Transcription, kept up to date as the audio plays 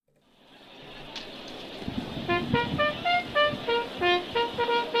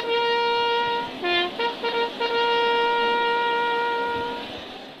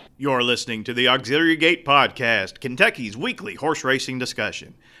You're listening to the Auxiliary Gate Podcast, Kentucky's weekly horse racing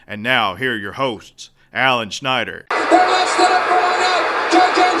discussion. And now, here are your hosts, Alan Schneider. They're less than a furlong out.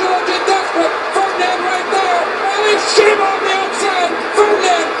 Judge Angelo looking desperate. Ferdinand right there. Ali Shima on the outside.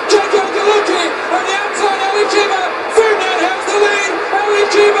 Ferdinand, Judge Angelucci on the outside. Ali Shima. Ferdinand has the lead. Ali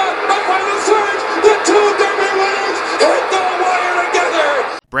Shima, a final surge. The two Derby winners hit the wire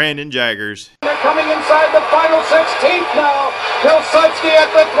together. Brandon Jaggers. They're coming inside the final 16th now. Pilsudski at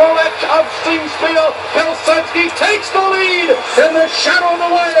the throw edge of Steamspiel. Pilsudski takes the lead in the shadow of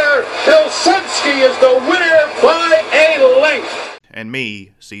the wire. Pilsudski is the winner by a length. And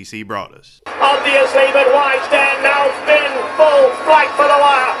me, C.C. Broadus. Obviously, but Wisden now's been full flight for the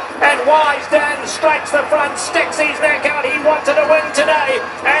wire. And Wisden strikes the front, sticks his neck out. He wanted to win today,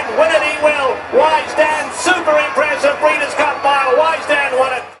 and win it he will. Wisden, super impressive Breeders' Cup mile. Wisden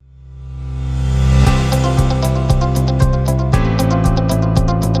won it.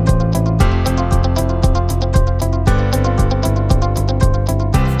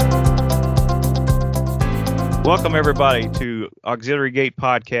 Welcome, everybody, to Auxiliary Gate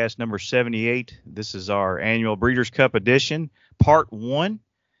Podcast number 78. This is our annual Breeders' Cup edition, part one.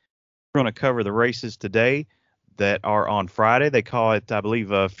 We're going to cover the races today that are on Friday. They call it, I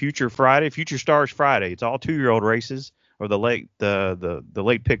believe, Future Friday, Future Stars Friday. It's all 2-year-old races, or the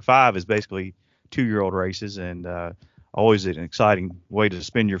late pick 5 is basically 2-year-old races, and always an exciting way to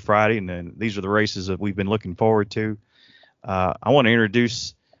spend your Friday. And then these are the races that we've been looking forward to. I want to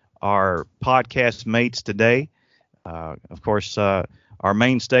introduce our podcast mates today. Of course, our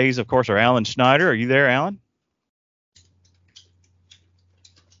mainstays, of course, are Alan Schneider. Are you there, Alan?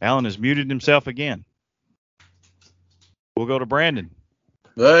 Alan has muted himself again. We'll go to Brandon.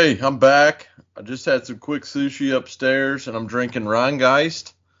 Hey, I'm back. I just had some quick sushi upstairs, and I'm drinking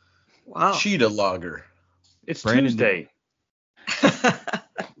Rheingeist. Wow. Cheetah Lager. It's Brandon, Tuesday.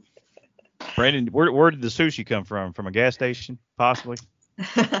 Brandon, where did the sushi come from? From a gas station, possibly?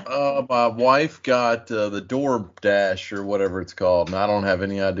 My wife got the DoorDash or whatever it's called, and I don't have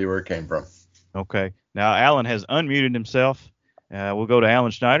any idea where it came from. Okay. Now, Alan has unmuted himself. We'll go to Alan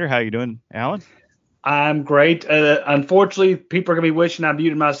Schneider. How you doing, Alan? I'm great. Unfortunately, people are going to be wishing I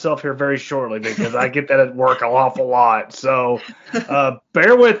muted myself here very shortly because I get that at work an awful lot. So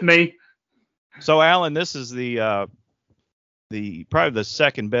bear with me. So, Alan, this is the probably the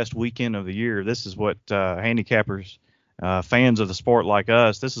second best weekend of the year. This is what handicappers, fans of the sport like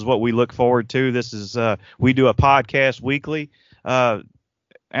us, this is what we look forward to. This is we do a podcast weekly.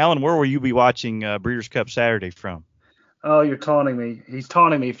 Alan, where will you be watching Breeders' Cup Saturday from? Oh, you're taunting me. He's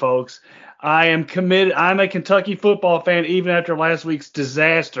taunting me, folks. I am committed. I'm a Kentucky football fan even after last week's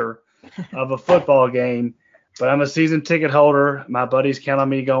disaster of a football game. But I'm a season ticket holder. My buddies count on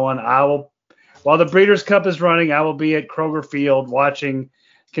me going. While the Breeders' Cup is running, I will be at Kroger Field watching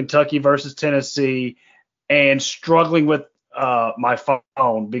Kentucky versus Tennessee and struggling with my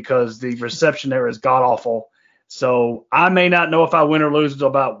phone because the reception there is god-awful. So I may not know if I win or lose until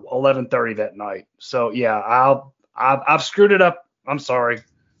about 11:30 that night. So, yeah, I've screwed it up. I'm sorry.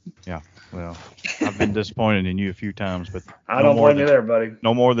 Yeah, well, I've been disappointed in you a few times, but I don't blame you there, buddy.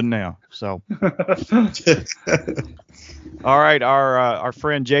 No more than now. So, all right, our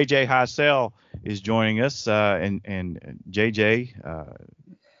friend JJ Hysell is joining us, and JJ,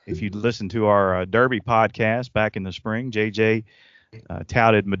 if you'd listened to our Derby podcast back in the spring, JJ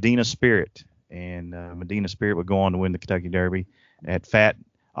touted Medina Spirit, and Medina Spirit would go on to win the Kentucky Derby at fat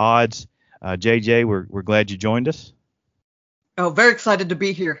odds. JJ, we're glad you joined us. Oh, very excited to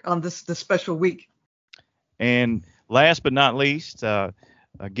be here on this special week. And last but not least, a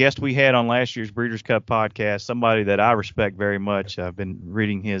guest we had on last year's Breeders' Cup podcast, somebody that I respect very much. I've been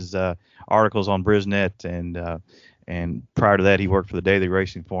reading his articles on Brisnet, and prior to that, he worked for the Daily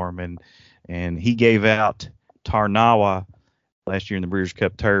Racing Forum, and he gave out Tarnawa last year in the Breeders'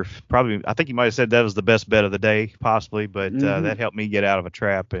 Cup Turf. Probably, I think he might have said that was the best bet of the day, possibly, but that helped me get out of a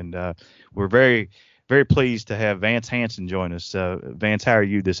trap, and we're very, very pleased to have Vance Hanson join us. Vance, how are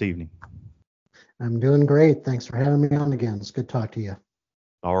you this evening? I'm doing great. Thanks for having me on again. It's good to talk to you.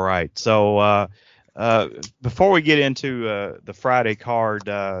 All right. So before we get into the Friday card,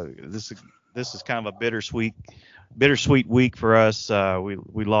 this is kind of a bittersweet week for us.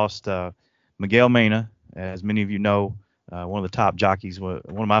 We lost Miguel Mena, as many of you know, one of the top jockeys, one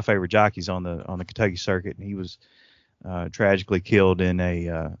of my favorite jockeys on the Kentucky circuit, and he was tragically killed in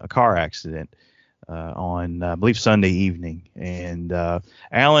a car accident on, I believe, Sunday evening. And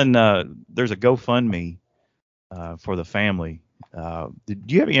Alan, there's a GoFundMe for the family. Do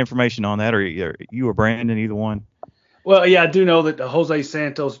you have any information on that, or you or Brandon, either one? Well, yeah, I do know that Jose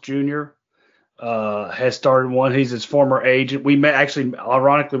Santos Jr. has started one. He's his former agent.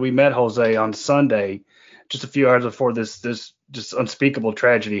 Ironically, we met Jose on Sunday, just a few hours before this just unspeakable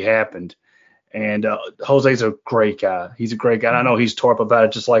tragedy happened. And Jose's a great guy. He's a great guy. And I know he's tore up about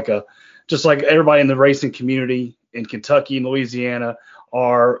it, just like everybody in the racing community in Kentucky and Louisiana.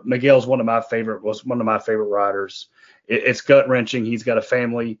 Miguel's one of my favorite riders. It's gut wrenching. He's got a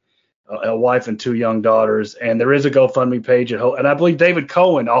family, a wife and 2 young daughters, and there is a GoFundMe page and I believe David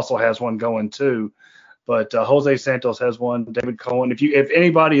Cohen also has one going too. But Jose Santos has one. David Cohen. If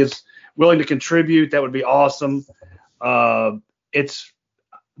anybody is willing to contribute, that would be awesome. It's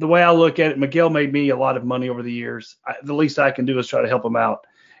the way I look at it. Miguel made me a lot of money over the years. The least I can do is try to help him out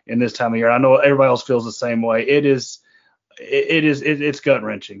in this time of year. I know everybody else feels the same way. It's gut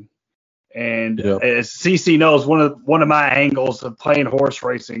wrenching. And as CC knows, one of my angles of playing horse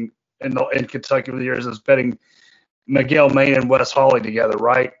racing in Kentucky over the years is betting Miguel Maine and Wes Hawley together,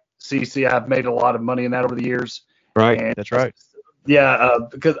 right? CC, I've made a lot of money in that over the years. Right, and, that's right. Yeah,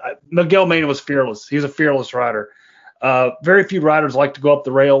 because Miguel Maine was fearless. He's a fearless rider. Very few riders like to go up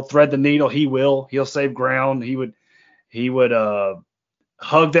the rail, thread the needle. He'll save ground. He would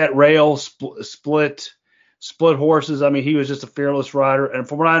hug that rail, split horses. I mean, he was just a fearless rider. And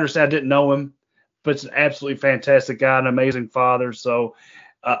from what I understand, I didn't know him, but it's an absolutely fantastic guy, an amazing father. So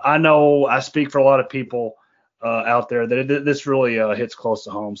I know I speak for a lot of people out there that this really hits close to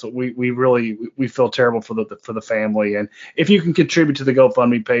home. So we feel terrible for the family. And if you can contribute to the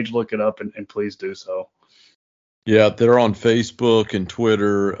GoFundMe page, look it up and please do so. Yeah, they're on Facebook and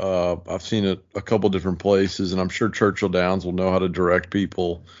Twitter. I've seen it a couple different places, and I'm sure Churchill Downs will know how to direct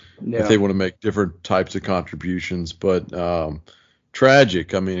people if they want to make different types of contributions. But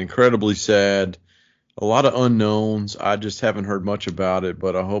tragic. I mean, incredibly sad. A lot of unknowns. I just haven't heard much about it,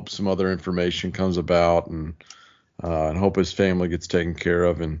 but I hope some other information comes about, and hope his family gets taken care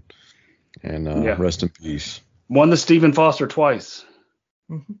of and rest in peace. Won the Stephen Foster twice.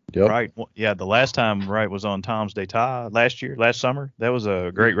 Yep. Right. Yeah, the last time was on Tom's d'Etat last summer. That was a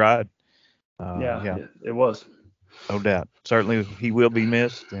great ride. It was. No doubt. Certainly he will be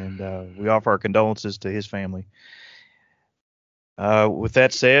missed, and we offer our condolences to his family. With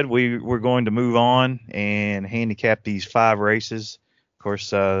that said, we're going to move on and handicap these 5 races. Of course,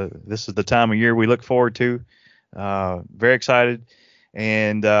 this is the time of year we look forward to. Very excited.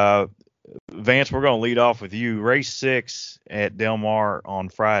 And Vance, we're going to lead off with you. Race 6 at Del Mar on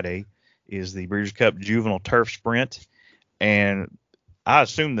Friday is the Breeders' Cup Juvenile Turf Sprint. And I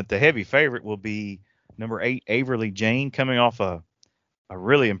assume that the heavy favorite will be number 8, Averly Jane, coming off a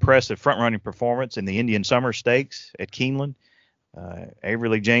really impressive front-running performance in the Indian Summer Stakes at Keeneland.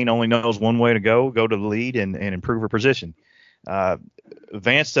 Averly Jane only knows one way to go to the lead and improve her position.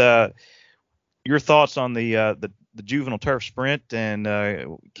 Vance, your thoughts on the Juvenile Turf Sprint, and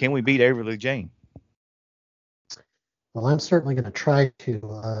can we beat Averly Jane? Well, I'm certainly going to try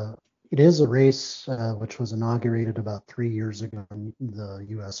to. It is a race which was inaugurated about 3 years ago. And the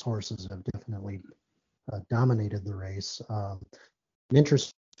U.S. horses have definitely dominated the race. An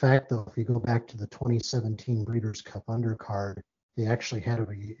interesting fact, though, if you go back to the 2017 Breeders' Cup undercard, they actually had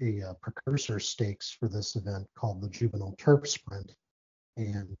a precursor stakes for this event called the Juvenile Turf Sprint.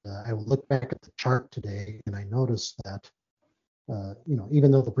 And I looked back at the chart today, and I noticed that,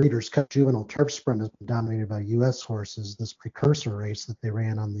 even though the Breeders' Cup Juvenile Turf Sprint has been dominated by U.S. horses, this precursor race that they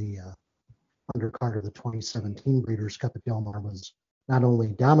ran on the undercard of the 2017 Breeders' Cup at Del Mar was not only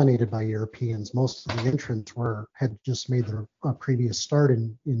dominated by Europeans, most of the entrants had just made their previous start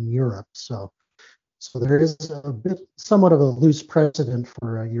in Europe. So there is somewhat of a loose precedent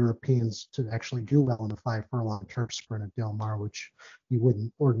for Europeans to actually do well in a 5-furlong turf sprint at Del Mar, which you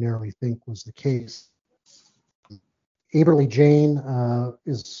wouldn't ordinarily think was the case. Averly Jane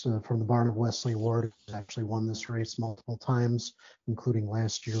is from the barn of Wesley Ward, has actually won this race multiple times, including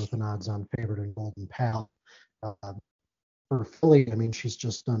last year with an odds-on favorite in Golden Pal. For filly, I mean, she's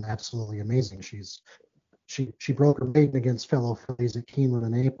just done absolutely amazing. She broke her maiden against fellow fillies at Keeneland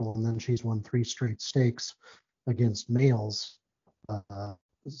in April, and then she's won 3 straight stakes against males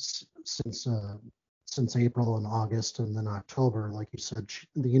since April and August, and then October. Like you said,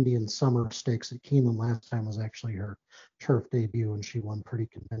 the Indian Summer Stakes at Keeneland last time was actually her turf debut, and she won pretty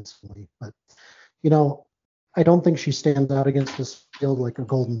convincingly. But I don't think she stands out against this field like a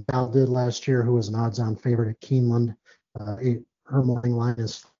Golden Pal did last year, who was an odds-on favorite at Keeneland. Her morning line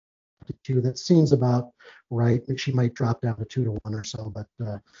is 2. That seems about right. She might drop down to 2-1 or so, but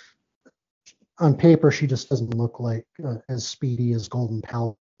on paper she just doesn't look like as speedy as Golden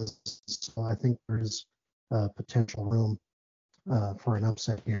Pal is. So I think there is potential room for an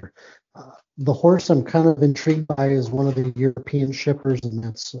upset here. The horse I'm kind of intrigued by is one of the European shippers, and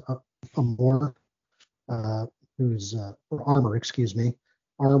that's Moore, or Armour, excuse me.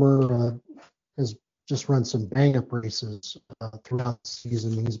 Armour has just run some bang-up races throughout the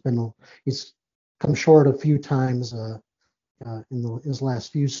season. He's come short a few times in his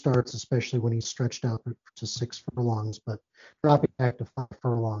last few starts, especially when he stretched out to 6 furlongs. But dropping back to 5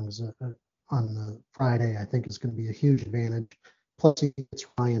 furlongs on Friday, I think is going to be a huge advantage. Plus, he gets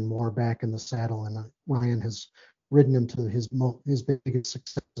Ryan Moore back in the saddle, and Ryan has ridden him to his biggest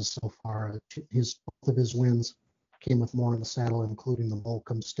successes so far. Both of his wins came with Moore in the saddle, including the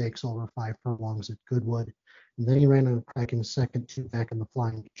Molcombe Stakes over 5 furlongs at Goodwood. And then he ran a cracking second, 2 back in the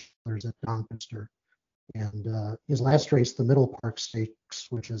Flying Chillers at Doncaster. And his last race, the Middle Park Stakes,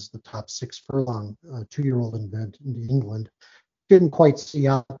 which is the top 6 furlong 2-year-old event in England, didn't quite see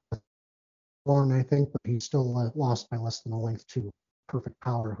out long, I think, but he still lost by less than a length to Perfect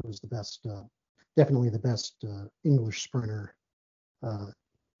Power, who's the best, definitely the best English sprinter,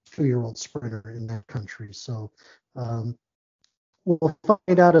 2-year-old sprinter in that country. So we'll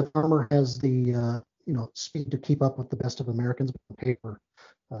find out if Armour has the speed to keep up with the best of Americans. On paper,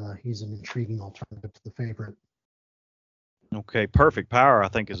 he's an intriguing alternative to the favorite. Okay, Perfect Power, I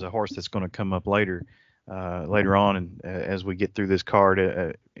think, is a horse that's going to come up later on, and as we get through this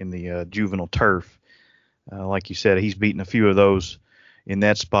card in the juvenile turf. Like you said, he's beaten a few of those in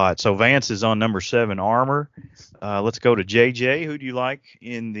that spot. So Vance is on number 7, Armour. Let's go to JJ. Who do you like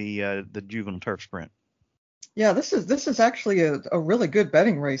in the juvenile turf sprint? Yeah, this is actually a really good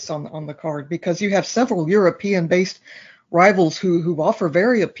betting race on the card, because you have several European-based rivals who offer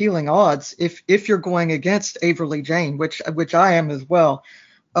very appealing odds if you're going against Averly Jane, which I am as well.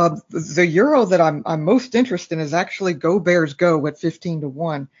 The Euro that I'm most interested in is actually Go Bears Go at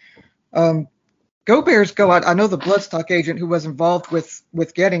 15-1. Go Bears Go. I know the bloodstock agent who was involved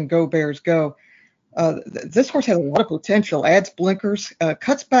with getting Go Bears Go. This horse has a lot of potential, adds blinkers,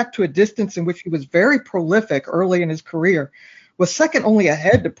 cuts back to a distance in which he was very prolific early in his career, was second only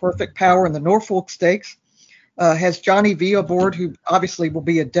ahead to Perfect Power in the Norfolk Stakes, has Johnny V aboard, who obviously will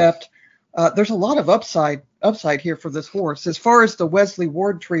be adept. There's a lot of upside here for this horse. As far as the Wesley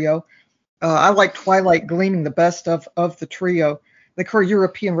Ward trio, I like Twilight Gleaming the best of the trio. I think her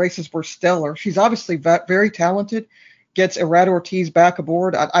European races were stellar. She's obviously very talented. Gets Irad Ortiz back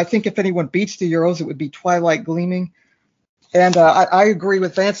aboard. I think if anyone beats the Euros, it would be Twilight Gleaming. And I agree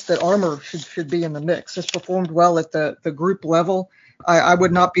with Vance that Armour should be in the mix. It's performed well at the group level. I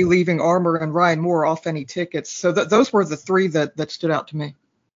would not be leaving Armour and Ryan Moore off any tickets. So those were the 3 that stood out to me.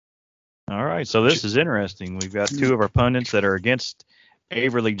 All right, so this is interesting. We've got 2 of our pundits that are against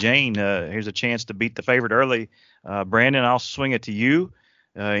Averly Jane. Here's a chance to beat the favorite early. Brandon, I'll swing it to you.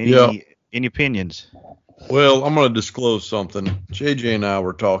 Any opinions? Well, I'm going to disclose something. JJ and I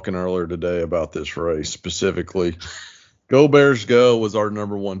were talking earlier today about this race specifically. Go Bears Go was our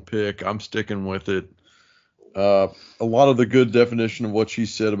number 1 pick. I'm sticking with it. A lot of the good definition of what she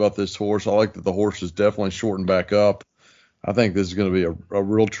said about this horse. I like that the horse is definitely shortened back up. I think this is going to be a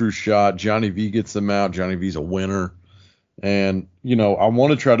real true shot. Johnny V gets them out. Johnny V's a winner. And, I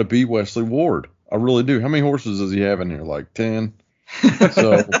want to try to beat Wesley Ward. I really do. How many horses does he have in here? Like 10?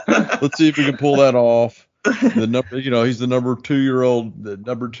 So let's see if we can pull that off. He's the number 2-year-old, the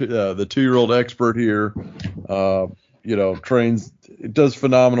 2-year-old expert here. Trains, it does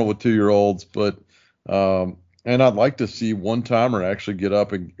phenomenal with 2-year-olds, but and I'd like to see one-timer actually get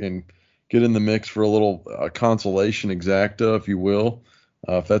up and get in the mix for a little consolation exacta, if you will.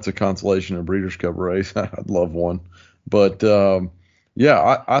 If that's a consolation in a Breeders' Cup race, I'd love one. But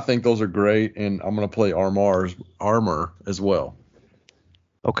I think those are great, and I'm going to play Armour as well.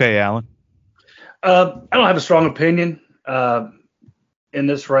 Okay, Alan. I don't have a strong opinion in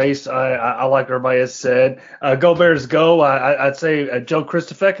this race. I like what everybody has said. Go Bears Go. I'd say Joe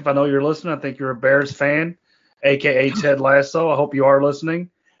Christofek, if I know you're listening, I think you're a Bears fan, a.k.a. Ted Lasso. I hope you are listening.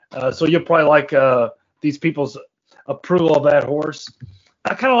 So you'll probably like these people's approval of that horse.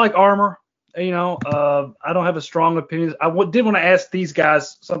 I kind of like Armour. I don't have a strong opinion. I did want to ask these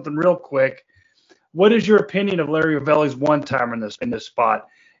guys something real quick. What is your opinion of Larry Ravelli's one-timer in this spot?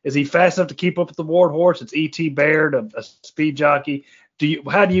 Is he fast enough to keep up with the Ward horse? It's E.T. Baird, a speed jockey.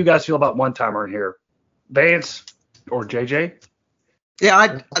 How do you guys feel about one-timer in here? Vance or JJ?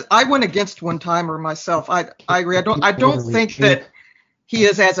 Yeah, I went against one-timer myself. I agree. I don't think that he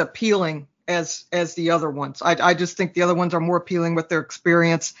is as appealing as the other ones. I just think the other ones are more appealing with their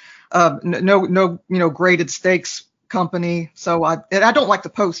experience. No graded stakes company. So I don't like the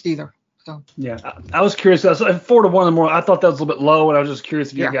post either. So yeah, I was curious. 4-1 or more. I thought that was a little bit low, and I was just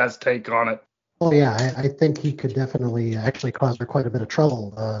curious if you guys' take on it. Oh yeah, I think he could definitely actually cause her quite a bit of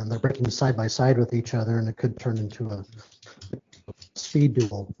trouble. They're breaking side by side with each other, and it could turn into a speed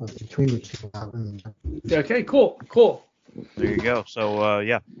duel between the two. Okay, cool. There you go.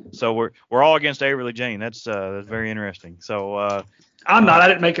 So so we're all against Averly Jane. That's very interesting. So I'm not. I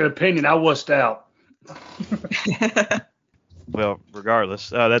didn't make an opinion. I wussed out. well, regardless,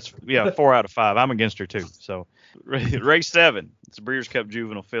 that's 4 out of 5. I'm against her too. So race 7. It's the Breeders' Cup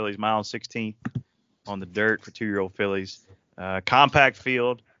Juvenile Fillies, mile 16th on the dirt for 2-year-old fillies. Compact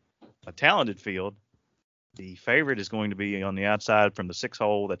field, a talented field. The favorite is going to be on the outside from the 6th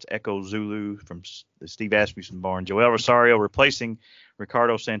hole. That's Echo Zulu from the Steve Asmussen barn. Joel Rosario replacing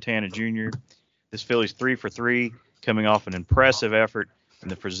Ricardo Santana Jr. This filly's 3 for 3, coming off an impressive effort in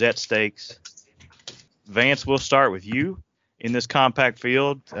the Frazette Stakes. Vance, we'll start with you in this compact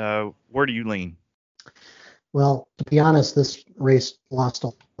field. Where do you lean? Well, to be honest, this race lost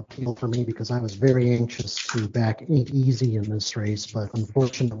all appeal for me because I was very anxious to back Easy in this race, but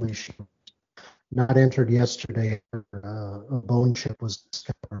unfortunately she not entered yesterday. A bone chip was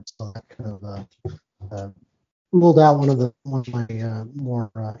discovered, so that kind of ruled out one of my more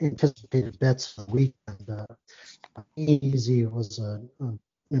anticipated bets for the weekend. Easy was an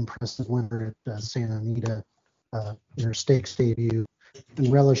impressive winner at Santa Anita in her stakes debut,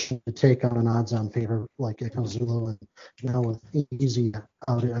 and relishing to take on an odds-on favorite like Echo Zulu, and now with Easy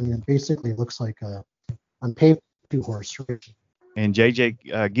out, I mean, it basically looks like on paper 2-horse race. And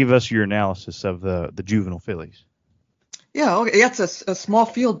JJ, give us your analysis of the juvenile fillies. Yeah, okay. Yeah, it's a small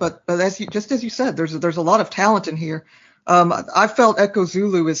field, but as you said, there's a lot of talent in here. I felt Echo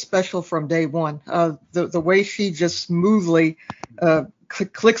Zulu is special from day one. The way she just smoothly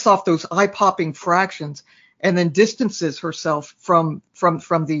clicks off those eye-popping fractions and then distances herself from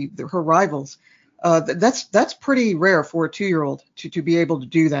her rivals. That's pretty rare for a 2-year-old to be able to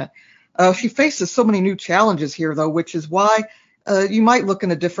do that. She faces so many new challenges here, though, which is why you might look in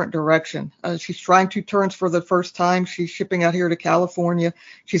a different direction. She's trying 2 turns for the first time. She's shipping out here to California.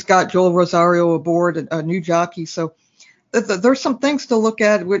 She's got Joel Rosario aboard, a new jockey. So there's some things to look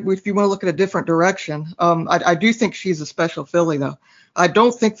at if you want to look at a different direction. I do think she's a special filly, though. I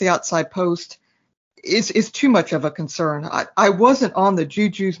don't think the outside post is too much of a concern. I wasn't on the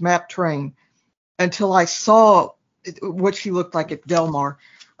Juju's map train until I saw what she looked like at Del Mar.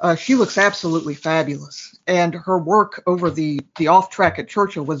 She looks absolutely fabulous, and her work over the off track at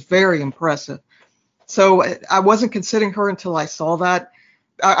Churchill was very impressive. So I wasn't considering her until I saw that.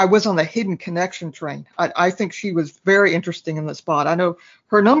 I was on the Hidden Connection train. I think she was very interesting in the spot. I know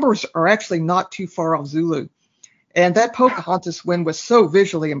her numbers are actually not too far off Zulu, and that Pocahontas win was so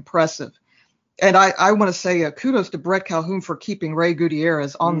visually impressive. And I want to say kudos to Brett Calhoun for keeping Ray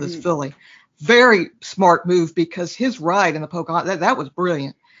Gutierrez on this filly. Very smart move, because his ride in the Pocahontas, that was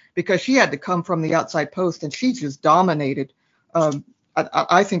brilliant, because she had to come from the outside post and she just dominated.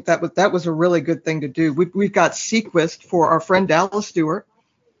 I think that was a really good thing to do. We've got Sequist for our friend Dallas Stewart.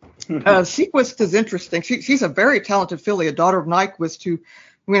 Sequist is interesting. She's a very talented filly, a daughter of Nyquist, who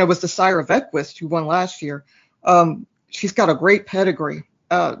was the sire of Equist, who won last year. She's got a great pedigree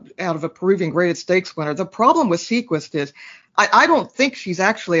out of a Peruvian graded stakes winner. The problem with Sequist is I don't think she's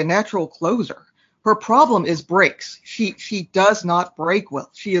actually a natural closer. Her problem is breaks. She does not break well.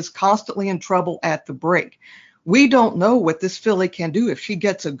 She is constantly in trouble at the break. We don't know what this filly can do if she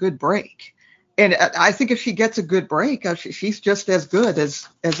gets a good break. And I think if she gets a good break, she's just as good as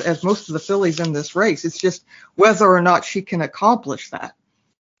most of the fillies in this race. It's just whether or not she can accomplish that.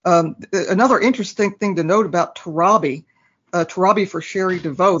 Another interesting thing to note about Tarabi for Sherry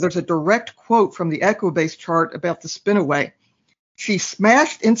DeVoe, there's a direct quote from the Equibase chart about the spinaway. She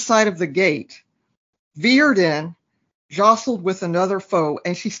smashed inside of the gate, veered in, jostled with another foe,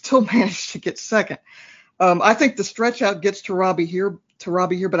 and she still managed to get second. I think the stretch out gets Tarabi here,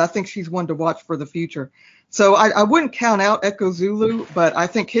 but I think she's one to watch for the future. So I wouldn't count out Echo Zulu, but I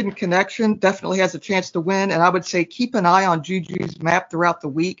think Hidden Connection definitely has a chance to win. And I would say keep an eye on Juju's map throughout the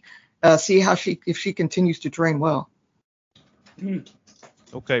week, see if she continues to train well.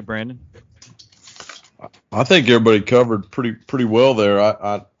 Okay, Brandon. I think everybody covered pretty well there.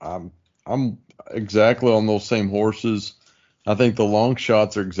 I'm exactly on those same horses. I think the long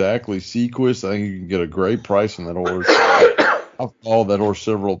shots are exactly Sequist. I think you can get a great price on that horse. I've followed that horse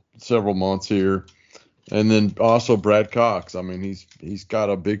several months here. And then also Brad Cox. I mean, he's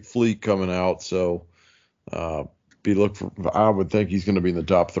got a big fleet coming out, so I would think he's going to be in the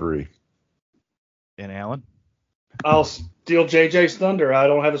top 3. And Alan? I'll steal JJ's thunder. I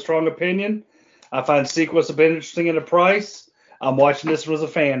don't have a strong opinion. I find Sequist a bit interesting at a price. I'm watching this as a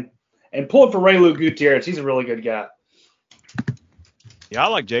fan. And pulling for Raylu Gutierrez. He's a really good guy. Yeah, I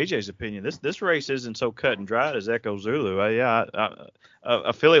like JJ's opinion. This race isn't so cut and dried as Echo Zulu.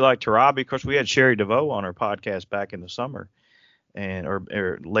 A filly like Tarabi, of course, we had Sherry DeVoe on our podcast back in the summer.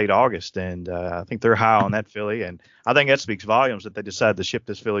 or late August, and I think they're high on that filly, and I think that speaks volumes that they decided to ship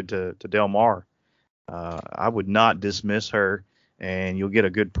this filly to Del Mar. I would not dismiss her, and you'll get a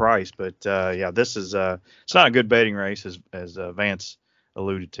good price. But yeah, this is it's not a good betting race as Vance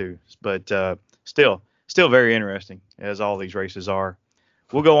alluded to, but still very interesting, as all these races are.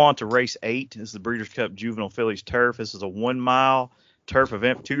 We'll go on to race 8. This is the Breeders' Cup Juvenile Fillies Turf. This is a 1-mile turf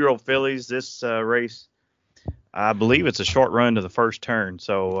event, 2-year-old fillies. This race, I believe it's a short run to the first turn.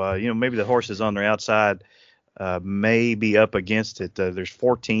 So, maybe the horses on the outside may be up against it. There's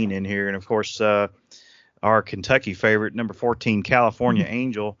 14 in here. And, of course, our Kentucky favorite, number 14, California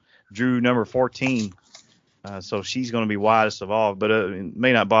Angel, drew number 14. So she's going to be widest of all, but it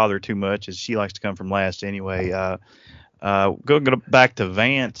may not bother her too much, as she likes to come from last anyway. Go back to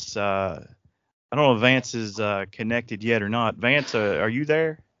Vance. I don't know if Vance is connected yet or not. Vance, are you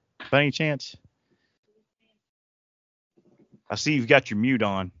there by any chance? I see you've got your mute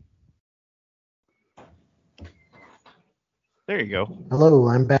on. There you go. Hello,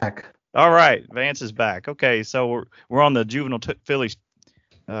 I'm back. All right, Vance is back. Okay, so we're on the Juvenile Fillies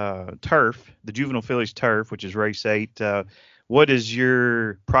turf, the Juvenile Fillies Turf, which is race 8. What is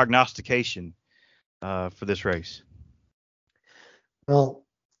your prognostication for this race? Well,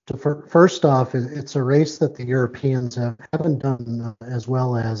 first off, it's a race that the Europeans haven't done as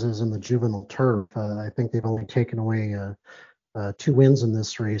well as is in the Juvenile Turf. I think they've only taken away 2 wins in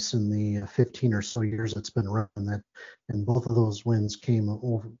this race in the 15 or so years it's been run. And both of those wins came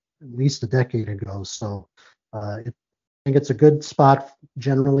over at least a decade ago. So I think it's a good spot,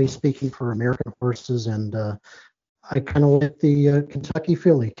 generally speaking, for American horses. And I kind of like the Kentucky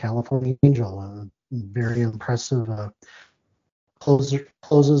filly, California Angel. Very impressive.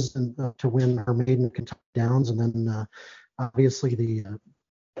 Closes to win her maiden Kentucky Downs, and then obviously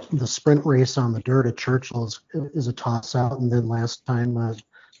the sprint race on the dirt at Churchill is a toss out. And then last time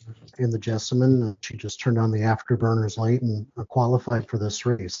in the Jessamine, she just turned on the afterburners late and qualified for this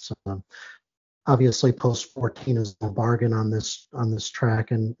race. Obviously, post 14 is a bargain on this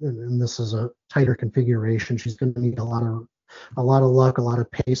track, and this is a tighter configuration. She's going to need a lot of luck, a lot of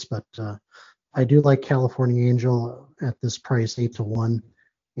pace, but I do like California Angel at this price, 8-1.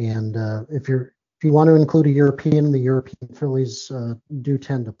 And if you want to include a European, the European fillies do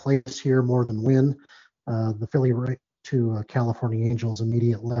tend to place here more than win. The filly right to California Angel's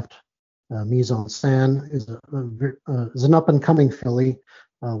immediate left, Mise en Scène, is an up and coming filly.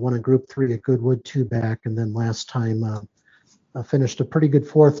 Won a Group 3 at Goodwood 2 back, and then last time finished a pretty good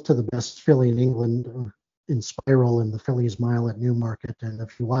 4th to the best filly in England. In Spiral in the Fillies Mile at Newmarket. And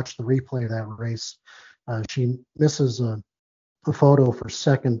if you watch the replay of that race, she misses a photo for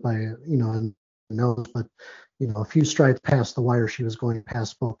second by nose, but a few strides past the wire, she was going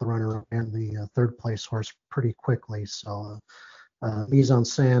past both the runner and the third place horse pretty quickly. So Mise en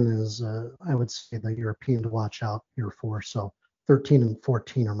Scène is I would say the European to watch out here for. So 13 and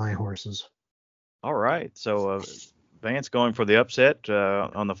 14 are my horses. All right, so Vance going for the upset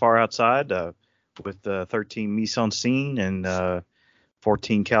on the far outside with 13 Mise en Scène and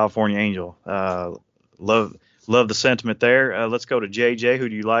 14 California Angel. Love the sentiment there. Let's go to JJ. Who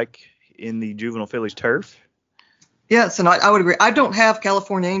do you like in the Juvenile Fillies Turf? Yes, and I would agree. I don't have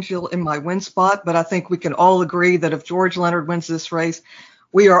California Angel in my win spot, but I think we can all agree that if George Leonard wins this race,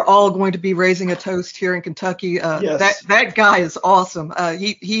 we are all going to be raising a toast here in Kentucky. Yes. That guy is awesome.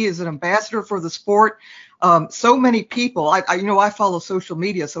 He is an ambassador for the sport. So many people, I follow social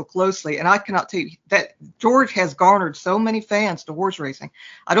media so closely, and I cannot tell you that George has garnered so many fans to horse racing.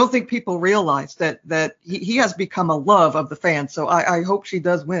 I don't think people realize that he has become a love of the fans. So I hope she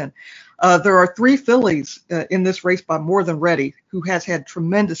does win. There are 3 fillies in this race by More Than Ready, who has had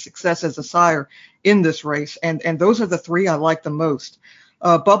tremendous success as a sire in this race, and those are the 3 I like the most.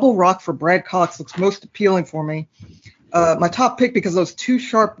 Bubble Rock for Brad Cox looks most appealing for me. My top pick because of those 2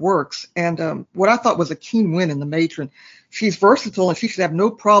 sharp works and what I thought was a keen win in the matron. She's versatile and she should have no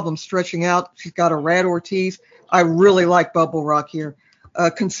problem stretching out. She's got a Rad Ortiz. I really like Bubble Rock here.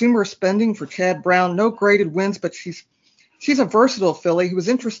 Consumer Spending for Chad Brown. No graded wins, but she's a versatile filly who was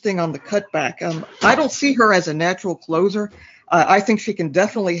interesting on the cutback. I don't see her as a natural closer. I think she can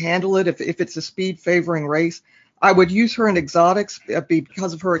definitely handle it if it's a speed favoring race. I would use her in exotics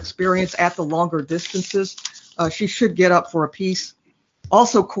because of her experience at the longer distances. She should get up for a piece.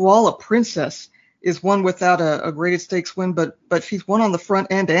 Also, Koala Princess is one without a graded stakes win, but she's won on the front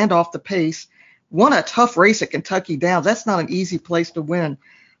end and off the pace. Won a tough race at Kentucky Downs. That's not an easy place to win.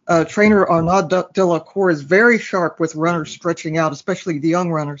 Trainer Arnaud de la Cour is very sharp with runners stretching out, especially the young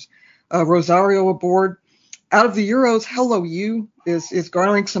runners. Rosario aboard. Out of the Euros, Hello You is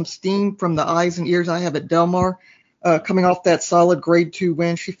garnering some steam from the eyes and ears I have at Del Mar. coming off that solid Grade 2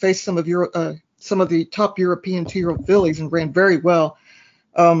 win. She faced some of the top European 2-year-old fillies and ran very well.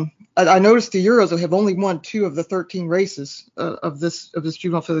 I noticed the Euros have only won 2 of the 13 races of this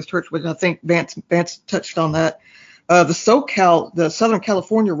juvenile fillies church, which I think Vance touched on that. The Southern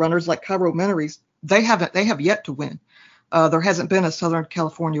California runners like Cairo Memories, they have yet to win. There hasn't been a Southern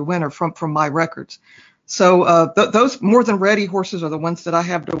California winner from my records. So those more than ready horses are the ones that I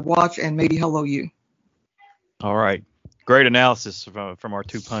have to watch, and maybe Hello You. All right. Great analysis from our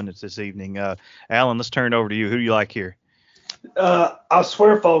 2 pundits this evening. Alan, let's turn it over to you. Who do you like here? I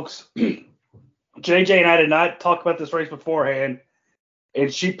swear, folks, JJ and I did not talk about this race beforehand,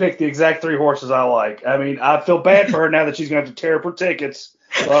 and she picked the exact 3 horses I like. I mean, I feel bad for her now that she's going to have to tear up her tickets,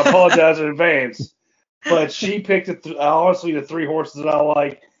 so I apologize in advance. But she picked, honestly, the 3 horses that I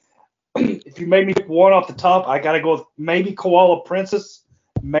like. If you made me pick one off the top, I got to go with maybe Koala Princess,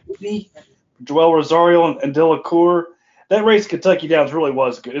 maybe Joel Rosario and Delacour. That race, Kentucky Downs, really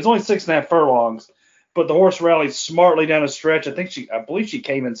was good. It's only 6.5 furlongs, but the horse rallied smartly down a stretch. I believe she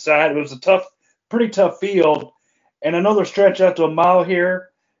came inside. It was a pretty tough field, and another stretch out to a mile here.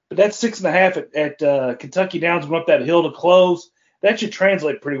 But that 6.5 at Kentucky Downs went up that hill to close. That should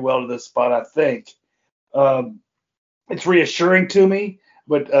translate pretty well to this spot, I think. It's reassuring to me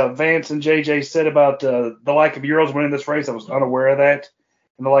what Vance and JJ said about the like of Euros winning this race. I was unaware of that,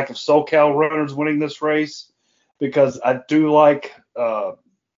 and the like of SoCal runners winning this race, because I do like Koala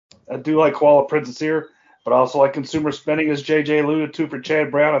Princess here, but I also like consumer spending, as JJ alluded to, for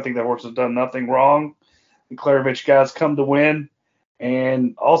Chad Brown. I think that horse has done nothing wrong. The Klarovich guys come to win,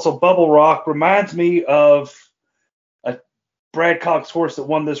 and also Bubble Rock reminds me of a Brad Cox horse that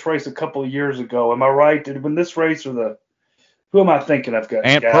won this race a couple of years ago. Am I right? Did it win this race, or who am I thinking of?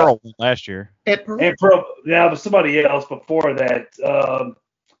 Aunt Pearl last year. Aunt Pearl? Aunt Pearl, yeah, but somebody else before that. I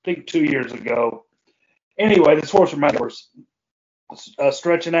think 2 years ago. Anyway, this horse reminds me of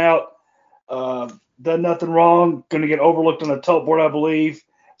stretching out, done nothing wrong, going to get overlooked on the tote board, I believe.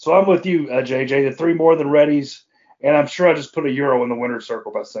 So I'm with you, JJ, the 3 more than readies, and I'm sure I just put a Euro in the winner's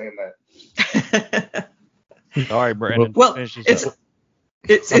circle by saying that. All right, Brandon. Well,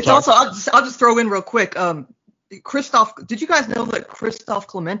 it's also, I'll just throw in real quick. Christoph, did you guys know that Christoph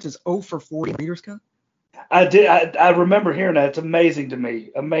Clement is 0 for 40 in Breeders' Cup? I did. I remember hearing that. It's amazing to me.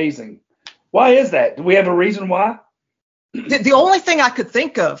 Amazing. Why is that? Do we have a reason why? The only thing I could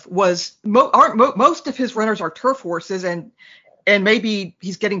think of was most of his runners are turf horses, and maybe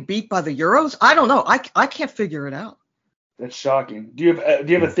he's getting beat by the Euros. I don't know. I can't figure it out. That's shocking. Do you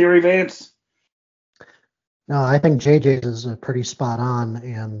have a theory, Vance? No, I think JJ's is pretty spot on,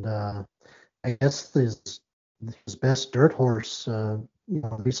 and I guess his best dirt horse, in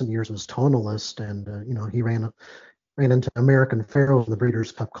recent years was Tonalist, and he ran into American Pharoah in the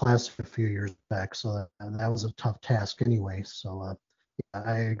Breeders' Cup Classic a few years back, so that was a tough task anyway. So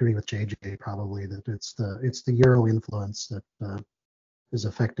I agree with JJ probably that it's the Euro influence that is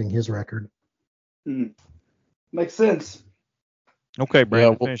affecting his record. Makes sense. Okay,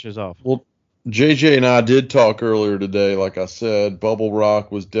 Brandon, finishes off. Well, JJ and I did talk earlier today. Like I said, Bubble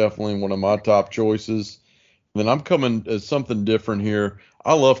Rock was definitely one of my top choices. And then I'm coming as something different here.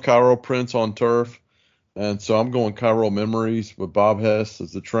 I love Cairo Prince on turf, and so I'm going Cairo Memories with Bob Hess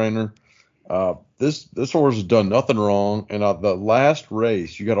as the trainer. This horse has done nothing wrong, and the last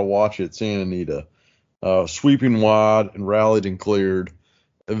race, you got to watch it, Santa Anita, sweeping wide and rallied and cleared.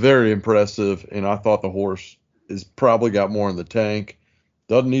 Very impressive, and I thought the horse has probably got more in the tank.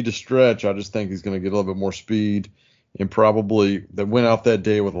 Doesn't need to stretch. I just think he's going to get a little bit more speed, and probably that went out that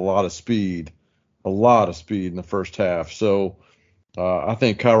day with a lot of speed in the first half. So I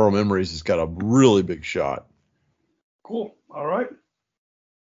think Cairo Memories has got a really big shot. Cool. All right.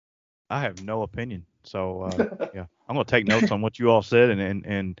 I have no opinion. So, yeah, I'm going to take notes on what you all said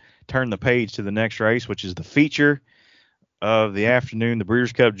and turn the page to the next race, which is the feature of the afternoon, the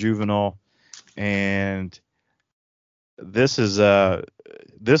Breeders' Cup Juvenile. And this is a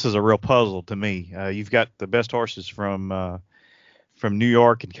real puzzle to me. You've got the best horses from New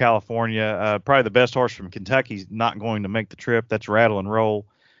York and California. Probably the best horse from Kentucky's not going to make the trip. That's Rattle and Roll,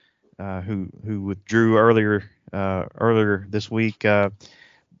 who withdrew earlier this week.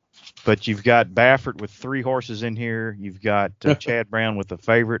 But you've got Baffert with 3 horses in here. You've got Chad Brown with the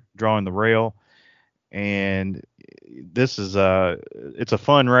favorite drawing the rail, and this is it's a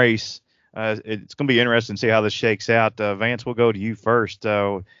fun race. It's going to be interesting to see how this shakes out. Vance, we'll go to you first.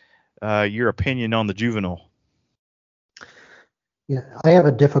 Your opinion on the Juvenile. Yeah, I have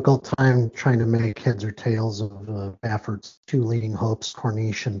a difficult time trying to make heads or tails of Baffert's 2 leading hopes,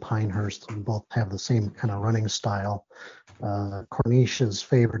 Corniche and Pinehurst, who both have the same kind of running style. Corniche is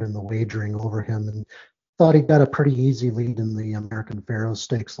favored in the wagering over him, and thought he got a pretty easy lead in the American Pharoah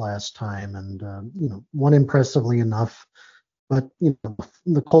Stakes last time, and won impressively enough. But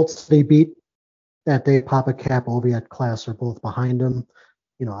the colts they beat that day, Papa Cap, Oviatt Class, are both behind him.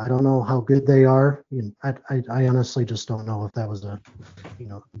 I don't know how good they are. I honestly just don't know if that was a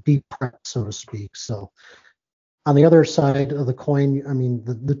deep prep, so to speak. So on the other side of the coin, I mean,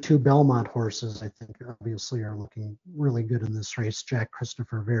 the two Belmont horses, I think, obviously are looking really good in this race. Jack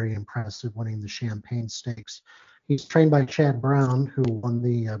Christopher, very impressive, winning the Champagne Stakes. He's trained by Chad Brown, who won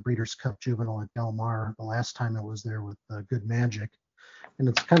the Breeders' Cup Juvenile at Del Mar the last time it was there with Good Magic. And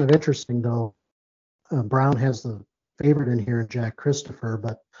it's kind of interesting, though. Brown has the favorite in here in Jack Christopher,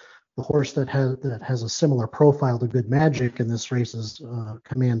 but the horse that has a similar profile to Good Magic in this race is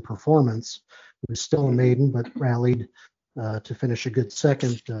Command Performance, who's still a maiden but rallied to finish a good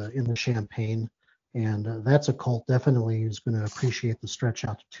second in the Champagne. And that's a colt definitely who's going to appreciate the stretch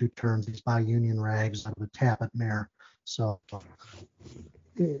out to 2 turns. He's by Union Rags out of the Tappet mare. So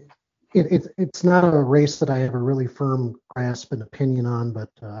it's not a race that I have a really firm grasp and opinion on, but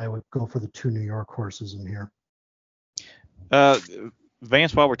I would go for the 2 New York horses in here.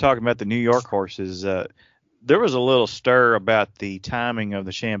 Vance, while we're talking about the New York horses, there was a little stir about the timing of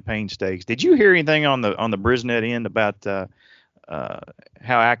the Champagne Stakes. Did you hear anything on the Brisnet end about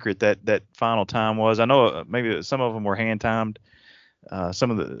how accurate that final time was? I know maybe some of them were hand timed. Some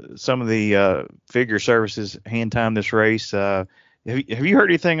of the figure services hand timed this race. Have you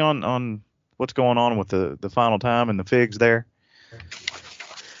heard anything on what's going on with the final time and the figs there?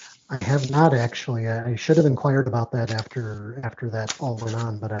 I have not actually. I should have inquired about that after that all went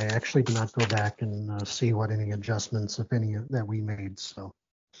on, but I actually did not go back and see what any adjustments, if any, that we made. So.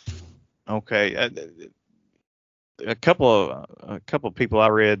 Okay. A couple of people I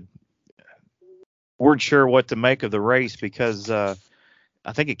read weren't sure what to make of the race because I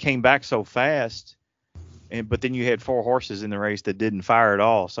think it came back so fast, but then you had 4 horses in the race that didn't fire at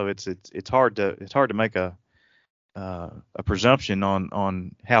all. So it's hard to make a presumption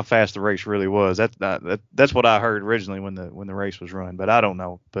on how fast the race really was. That's what I heard originally when the race was run, but I don't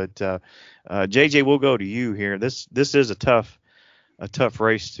know. But JJ, we'll go to you here. This is a tough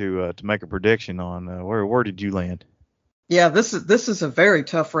race to make a prediction on. Where did you land? Yeah, this is a very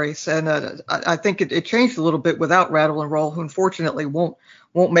tough race, and I think it changed a little bit without Rattle and Roll, who unfortunately won't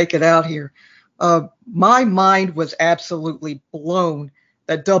make it out here. My mind was absolutely blown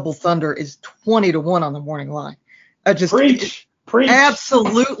that Double Thunder is 20-1 on the morning line. Preach.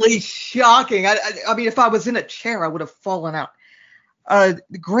 Absolutely shocking. I mean, if I was in a chair, I would have fallen out.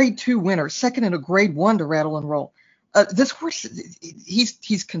 Grade 2 winner, second in a Grade 1 to Rattle and Roll. This horse,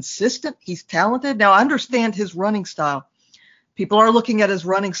 he's consistent. He's talented. Now, I understand his running style. People are looking at his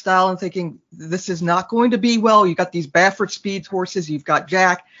running style and thinking, this is not going to be well. You got these Baffert Speeds horses. You've got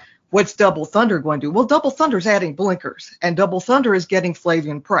Jack. What's Double Thunder going to do? Well, Double Thunder's adding blinkers, and Double Thunder is getting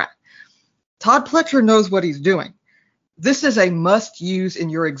Flavian Pratt. Todd Pletcher knows what he's doing. This is a must-use in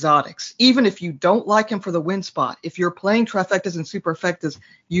your exotics. Even if you don't like him for the win spot, if you're playing trifectas and superfectas,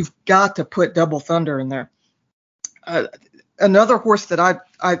 you've got to put Double Thunder in there. Another horse that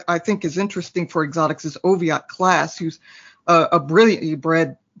I think is interesting for exotics is Oviatt Class, who's a brilliantly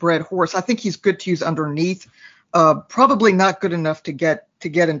bred horse. I think he's good to use underneath. Probably not good enough to get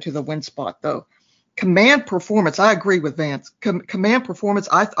into the win spot, though. Command Performance, I agree with Vance. Command Performance,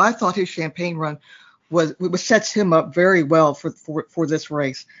 I thought his Champagne run sets him up very well for this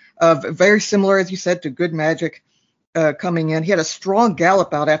race. Very similar, as you said, to Good Magic coming in. He had a strong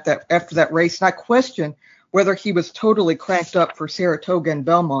gallop out after that race, and I question whether he was totally cranked up for Saratoga and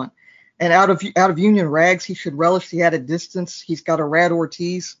Belmont. And out of Union Rags, he should relish the added distance. He's got a Rad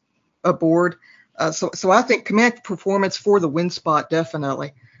Ortiz aboard. So I think Command Performance for the win spot,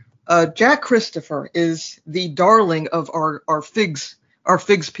 definitely. Jack Christopher is the darling of our figs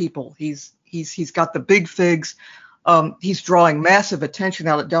people. He's got the big figs. He's drawing massive attention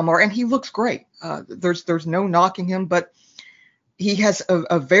out at Del Mar, and he looks great. There's no knocking him, but he has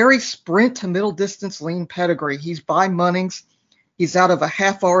a very sprint to middle distance lean pedigree. He's by Munnings. He's out of a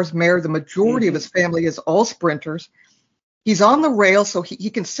half-hour's mare. The majority of his family is all sprinters. He's on the rail, so he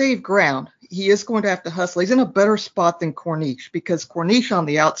can save ground. He is going to have to hustle. He's in a better spot than Corniche, because Corniche on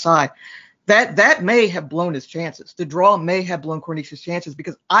the outside, that may have blown his chances. The draw may have blown Corniche's chances,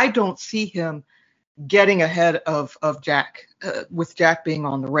 because I don't see him getting ahead of Jack, with Jack being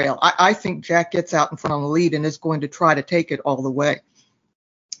on the rail. I think Jack gets out in front on the lead and is going to try to take it all the way.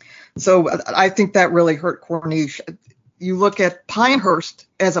 So I think that really hurt Corniche. You look at Pinehurst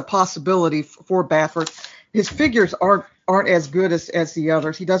as a possibility for Baffert. His figures aren't as good as the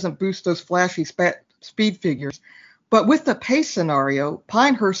others. He doesn't boost those flashy speed figures. But with the pace scenario,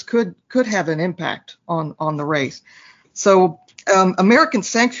 Pinehurst could have an impact on the race. So American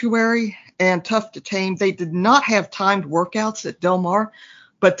Sanctuary and Tough to Tame, they did not have timed workouts at Del Mar,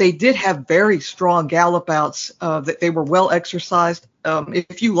 but they did have very strong gallop outs that they were well exercised.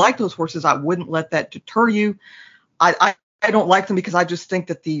 If you like those horses, I wouldn't let that deter you. I don't like them because I just think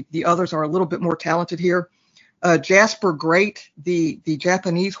that the others are a little bit more talented here. Jasper Great, the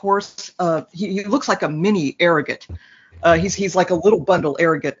Japanese horse, he looks like a mini Arrogant. He's like a little bundle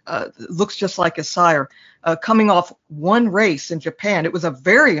Arrogant. Looks just like his sire. Coming off one race in Japan, it was a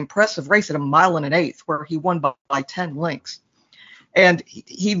very impressive race at 1 1/8 where he won by 10 lengths. And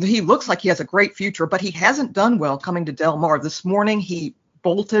he looks like he has a great future, but he hasn't done well coming to Del Mar. This morning he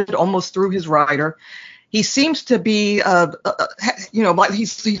bolted almost through his rider. He seems to be,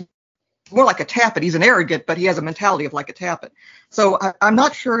 he's more like a Tappet. He's an Arrogant, but he has a mentality of like a Tappet. So I'm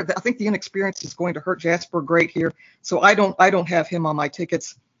not sure. I think the inexperience is going to hurt Jasper Great here. So I don't have him on my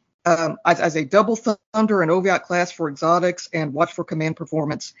tickets. As a Double Thunder and Oviatt class for exotics and watch for command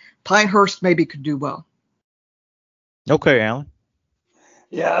performance, Pinehurst maybe could do well. Okay, Alan.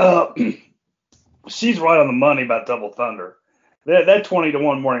 Yeah, she's right on the money about Double Thunder. That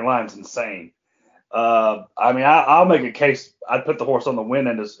 20-1 morning line is insane. I'll make a case. I'd put the horse on the win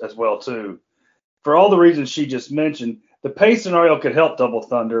end as well, too. For all the reasons she just mentioned, the pace scenario could help Double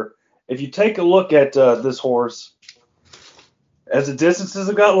Thunder. If you take a look at this horse, as the distances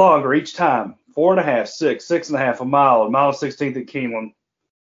have got longer each time, 4.5, 6, 6.5, a mile 16th at Keeneland,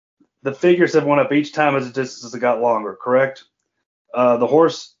 the figures have went up each time as the distances have got longer, correct? The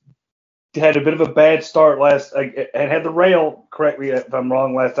horse had a bit of a bad start and had the rail, correct me if I'm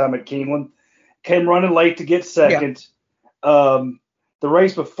wrong, last time at Keeneland. Came running late to get second. Yeah. The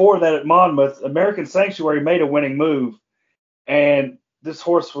race before that at Monmouth, American Sanctuary made a winning move, and this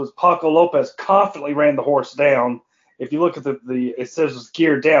horse was Paco Lopez confidently ran the horse down. If you look at it says it's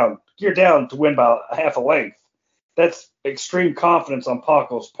geared down to win by half a length. That's extreme confidence on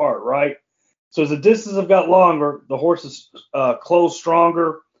Paco's part, right? So as the distances have got longer, the horse is closed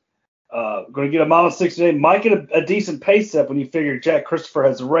stronger. Going to get 1 mile and 60 might get a decent pace up when you figure Jack Christopher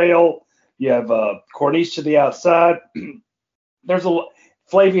has a rail. You have Corniche to the outside. There's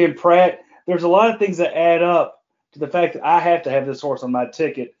Flavian Pratt. There's a lot of things that add up to the fact that I have to have this horse on my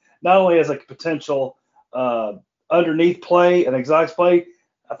ticket, not only as a potential underneath play, an exotics play.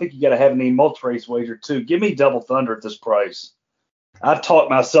 I think you got to have an multi-race wager too. Give me Double Thunder at this price. I've talked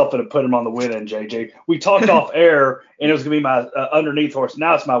myself into putting him on the win end, JJ. We talked off air, and it was going to be my underneath horse.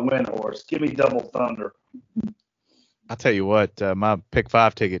 Now it's my win horse. Give me Double Thunder. I'll tell you what, my pick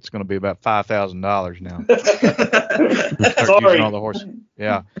 5 ticket's going to be about $5,000 now. Sorry. All the horses.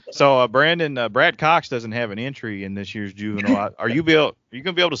 Yeah. So Brandon, Brad Cox doesn't have an entry in this year's juvenile. Are you going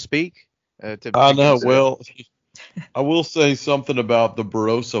to be able to speak? I know. Well, I will say something about the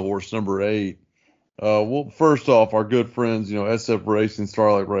Barossa horse, number 8. Well, first off, our good friends, SF Racing,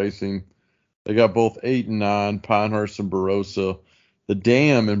 Starlight Racing, they got both 8 and 9, Pinehurst and Barossa. The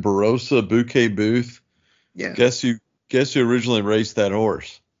Dam in Barossa, Bouquet Booth. Yeah. Guess who originally raced that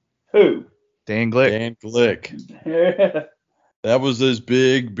horse? Who? Dan Glick. Dan Glick. That was his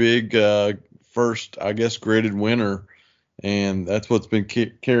big first, I guess, graded winner. And that's what's been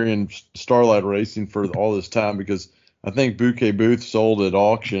carrying Starlight Racing for all this time, because I think Bouquet Booth sold at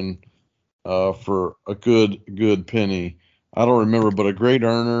auction for a good penny. I don't remember, but a great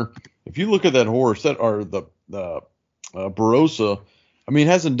earner. If you look at that horse, the Barossa, I mean,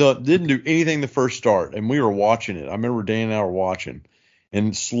 didn't do anything the first start, and we were watching it. I remember Dan and I were watching,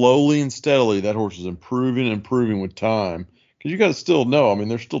 and slowly and steadily that horse is improving with time. Because you got to still know, I mean,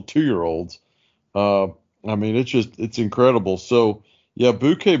 they're still 2-year-olds. I mean, it's incredible. So yeah,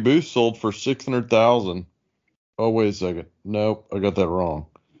 Bouquet Booth sold for $600,000. Oh, wait a second. Nope, I got that wrong.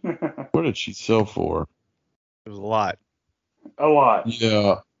 What did she sell for? It was a lot. A lot.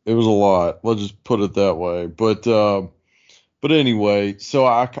 Yeah, it was a lot. Let's just put it that way. But anyway, so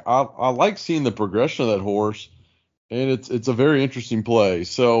I like seeing the progression of that horse, and it's a very interesting play.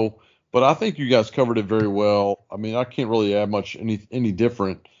 So, but I think you guys covered it very well. I mean, I can't really add much any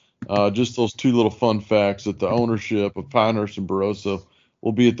different. Just those 2 little fun facts that the ownership of Pinehurst and Barossa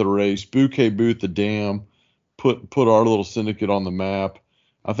will be at the race. Bouquet Booth, the Dam, put our little syndicate on the map.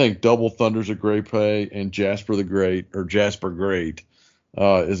 I think Double Thunder's a great play, and Jasper Great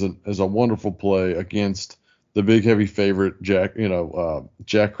is a wonderful play against the big heavy favorite Jack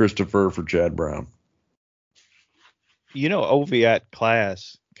Christopher for Chad Brown. Oviatt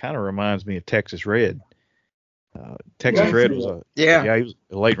class kind of reminds me of Texas Red. Texas Red was he was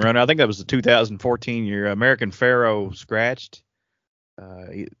a late runner. I think that was the 2014 year. American Pharaoh scratched.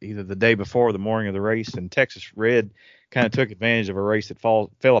 either the day before or the morning of the race, and Texas Red kind of took advantage of a race that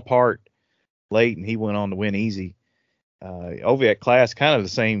fell apart late, and he went on to win easy. Oviatt class, kind of the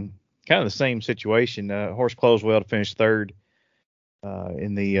same situation. Horse closed well to finish third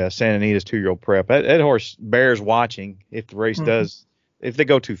in the Santa Anita's 2-year-old prep. That horse bears watching if the race if they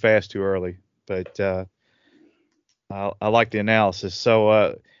go too fast too early. But I like the analysis.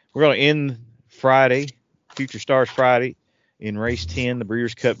 So we're going to end Friday, Future Stars Friday, in race 10, the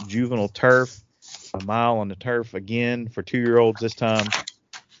Breeders' Cup Juvenile Turf, a mile on the turf again for 2-year-olds this time.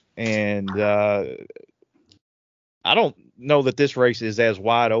 And I don't know that this race is as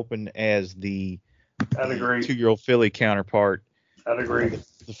wide open as the 2-year-old filly counterpart. I'd agree.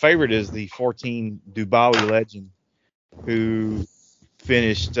 The favorite is the 14 Dubawi Legend, who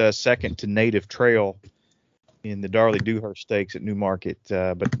finished second to Native Trail in the Darley Dewhurst Stakes at Newmarket,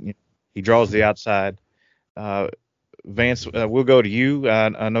 but he draws the outside. Vance, we'll go to you.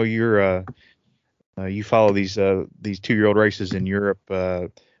 I know you follow these 2-year-old races in Europe.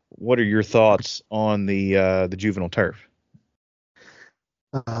 What are your thoughts on the juvenile turf?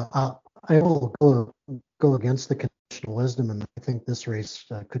 I will go against the conventional wisdom, and I think this race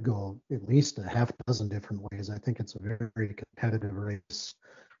could go at least a half dozen different ways. I think it's a very competitive race.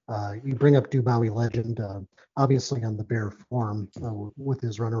 You bring up Dubawi Legend, obviously on the bare form with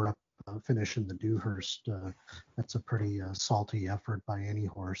his runner-up finish in the Dewhurst. That's a pretty salty effort by any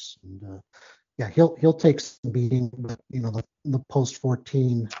horse, and yeah, he'll take some beating, but the post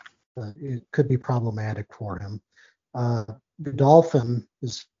 14 it could be problematic for him. Godolphin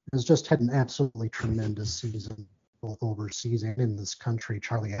has just had an absolutely tremendous season, both overseas and in this country.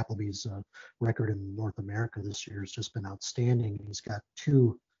 Charlie Appleby's record in North America this year has just been outstanding. He's got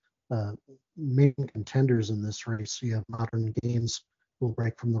two main contenders in this race. You have Modern Games, who will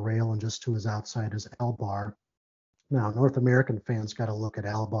break from the rail, and just to his outside is Albar. Now, North American fans got to look at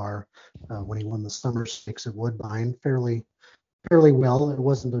Albar when he won the Summer Stakes at Woodbine fairly well. It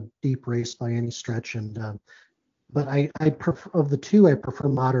wasn't a deep race by any stretch, and but I prefer, of the two, I prefer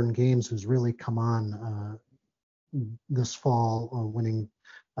Modern Games, who's really come on this fall, winning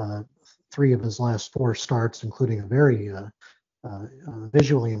 3 of his last 4 starts, including a very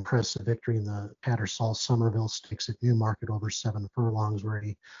visually impressive victory in the Tattersall Somerville Stakes at Newmarket over 7 furlongs, where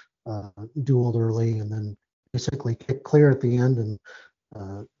he dueled early and then basically kicked clear at the end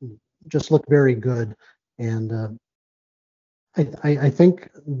and just looked very good. And I think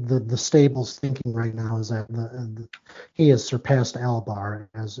the stable's thinking right now is that he has surpassed Albar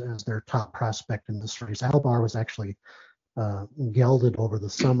as their top prospect in this race. Albar was actually gelded over the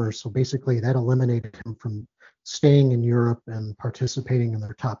summer, so basically that eliminated him from staying in Europe and participating in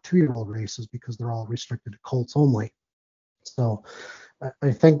their top 2-year-old races because they're all restricted to colts only. So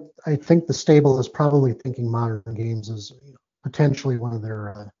I think the stable is probably thinking Modern Games is potentially one of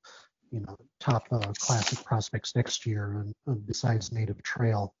their top classic prospects next year, besides Native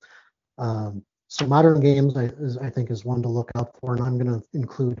Trail. So Modern Games, I think, is one to look out for, and I'm going to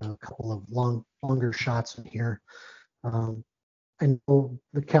include a couple of longer shots in here. I know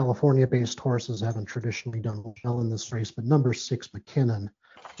the California-based horses haven't traditionally done well in this race, but number 6, McKinnon,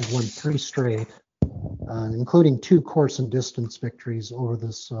 has won 3 straight, including 2 course and distance victories over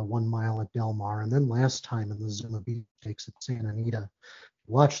this 1 mile at Del Mar, and then last time in the Zuma Beach Stakes at Santa Anita.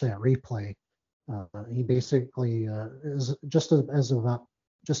 Watch that replay. He basically is just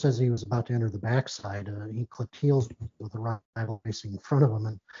as he was about to enter the backside, he clipped heels with a rival racing in front of him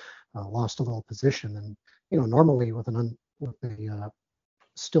and lost a little position. And normally with a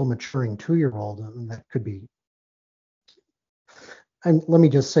still maturing 2-year-old, that could be. And let me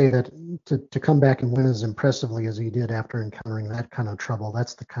just say that to come back and win as impressively as he did after encountering that kind of trouble,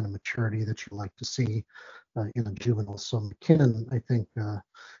 that's the kind of maturity that you like to see in a juvenile. So McKinnon, I think,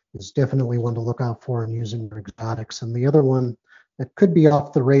 is definitely one to look out for in using their exotics. And the other one that could be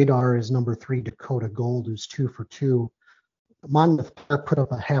off the radar is number 3, Dakota Gold, who's 2 for 2. Monmouth Park put up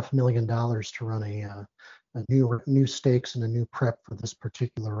 $500,000 to run a new stakes and a new prep for this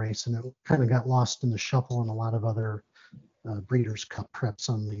particular race, and it kind of got lost in the shuffle in a lot of other Breeders' Cup preps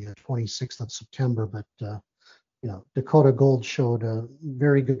on the 26th of September. But Dakota Gold showed a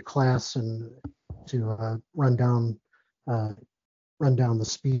very good class and to run down the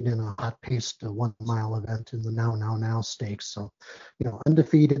speed in a hot-paced 1 mile event in the Now Stakes. So,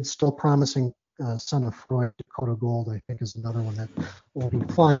 undefeated, still promising. Son of Freud, Dakota Gold, I think, is another one that will be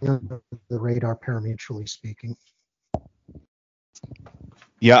flying under the radar, pari-mutually speaking.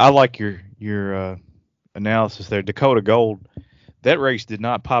 Yeah, I like your analysis there. Dakota Gold, that race did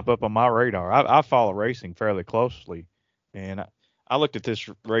not pop up on my radar. I follow racing fairly closely, and I looked at this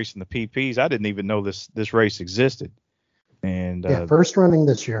race in the PPs. I didn't even know this race existed. And And first running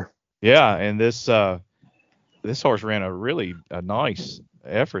this year. Yeah, and this horse ran a nice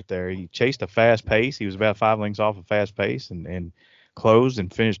effort there. He chased a fast pace. He was about 5 lengths off a fast pace and closed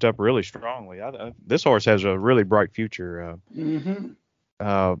and finished up really strongly. This horse has a really bright future.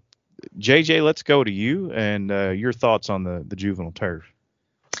 JJ, let's go to you and your thoughts on the juvenile turf.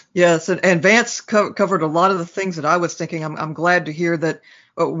 Yes, and Vance covered a lot of the things that I was thinking. I'm glad to hear that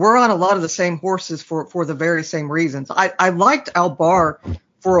we're on a lot of the same horses for the very same reasons. I liked Albar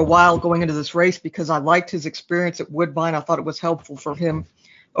for a while going into this race because I liked his experience at Woodbine. I thought it was helpful for him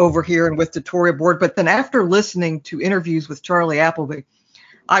over here and with the Tory board. But then after listening to interviews with Charlie Appleby,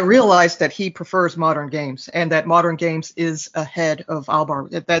 I realized that he prefers Modern Games and that Modern Games is ahead of Albar.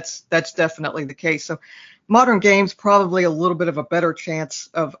 That's definitely the case. So Modern Games probably a little bit of a better chance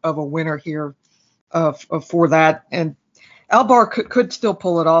of a winner here for that. And Albar could still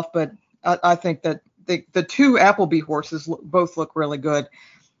pull it off, but I think that the two Appleby horses both look really good.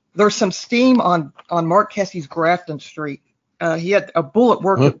 There's some steam on Mark Kessie's Grafton Street. He had a bullet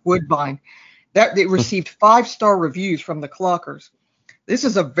work at Woodbine. It received 5-star reviews from the clockers. This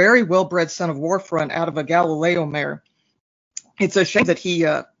is a very well-bred son of Warfront out of a Galileo mare. It's a shame that he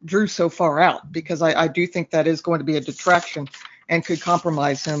drew so far out because I do think that is going to be a detraction and could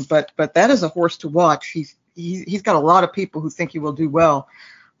compromise him. But that is a horse to watch. He's got a lot of people who think he will do well.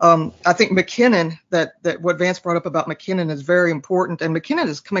 I think McKinnon, that what Vance brought up about McKinnon is very important. And McKinnon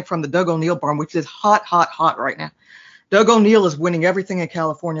is coming from the Doug O'Neill barn, which is hot right now. Doug O'Neill is winning everything in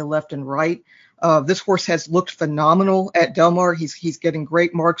California left and right. This horse has looked phenomenal at Del Mar. He's getting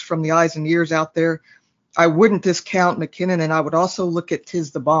great marks from the eyes and ears out there. I wouldn't discount McKinnon, and I would also look at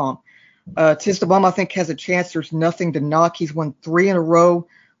Tiz the Bomb. Tiz the Bomb, I think, has a chance. There's nothing to knock. He's won 3 in a row.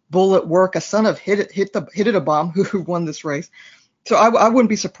 Bullet work, a son of Hit It a Bomb, who won this race. So I wouldn't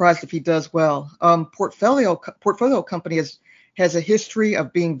be surprised if he does well. Portfolio Company has a history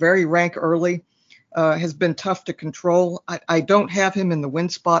of being very rank early. Has been tough to control. I don't have him in the win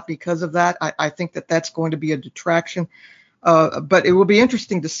spot because of that. I think that's going to be a detraction. But it will be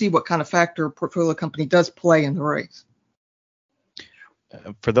interesting to see what kind of factor Portfolio Company does play in the race.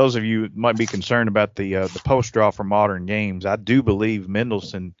 For those of you who might be concerned about the post draw for Modern Games, I do believe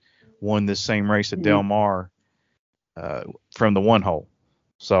Mendelssohn won this same race at Del Mar from the 1 hole.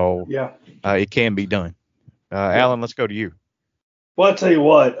 So it can be done. Alan, let's go to you. Well, I'll tell you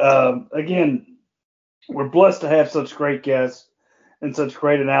what, again, we're blessed to have such great guests and such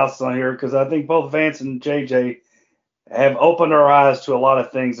great analysis on here because I think both Vance and JJ have opened our eyes to a lot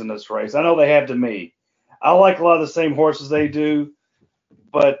of things in this race. I know they have to me. I like a lot of the same horses they do,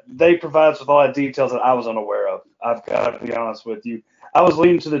 but they provide us with a lot of details that I was unaware of. I've got to be honest with you. I was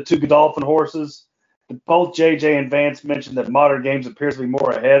leaning to the 2 Godolphin horses. Both JJ and Vance mentioned that Modern Games appears to be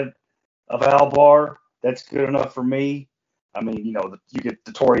more ahead of Albar. That's good enough for me. I mean, you get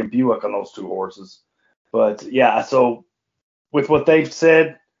the Tory and Buick on those 2 horses. But, yeah, so with what they've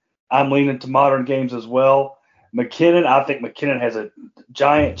said, I'm leaning to Modern Games as well. McKinnon, I think McKinnon has a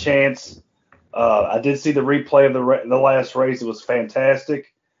giant chance. I did see the replay of the last race. It was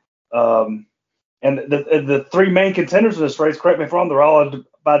fantastic. And the 3 main contenders in this race, correct me if I'm wrong, they're all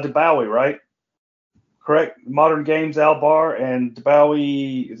by DeBowie, right? Correct? Modern Games, Albar, and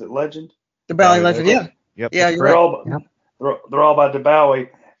DeBowie, is it Legend? DeBowie Legend, yeah. Yep. Yeah, you're right. They're all by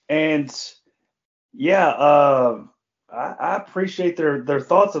DeBowie. And, I appreciate their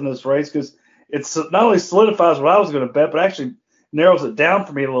thoughts on this race because it's not only solidifies what I was going to bet, but actually narrows it down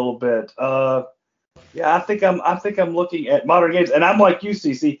for me a little bit. I think I'm looking at Modern Games, and I'm like you,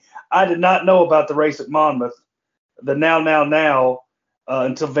 CC. I did not know about the race at Monmouth, the now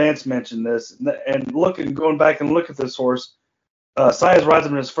until Vance mentioned this, and going back and look at this horse. Sias rides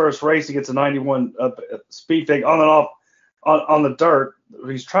him in his first race. He gets a 91 speed fig on and off on the dirt.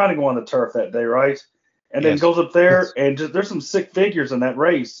 He's trying to go on the turf that day, right? And then goes up there and there's some sick figures in that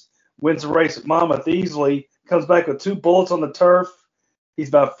race. Wins the race at Monmouth easily. Comes back with 2 bullets on the turf. He's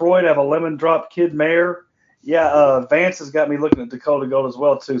by Freud. I have a lemon drop kid mare. Vance has got me looking at Dakota Gold as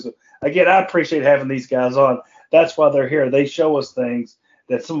well too. So again, I appreciate having these guys on. That's why they're here. They show us things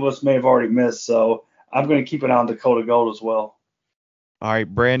that some of us may have already missed. So I'm going to keep an eye on Dakota Gold as well. All right,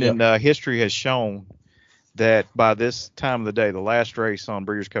 Brandon. History has shown that by this time of the day, the last race on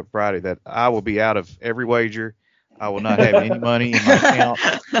Breeders' Cup Friday, that I will be out of every wager. I will not have any money in my account.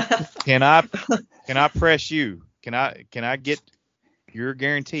 Can I press you? Can I get your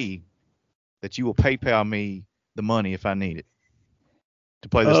guarantee that you will PayPal me the money if I need it to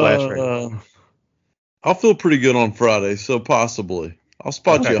play this last race? I'll feel pretty good on Friday, so possibly. I'll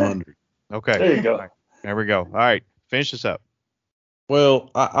spot you 100. Okay. There you go. Right. There we go. All right. Finish this up.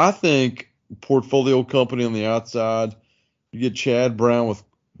 Well, I think Portfolio Company on the outside, You get Chad Brown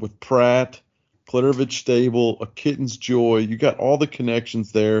with Pratt, Klerovich Stable, a Kitten's Joy. You got all the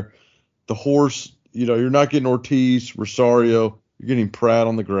connections there. The horse, you're not getting Ortiz, Rosario. You're getting Pratt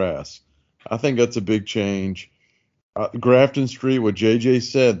on the grass. I think that's a big change. Grafton Street, what JJ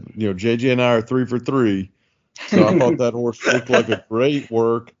said, JJ and I are 3 for 3. So I thought that horse looked like a great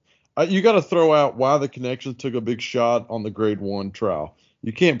work. You got to throw out why the Connections took a big shot on the Grade 1 trial.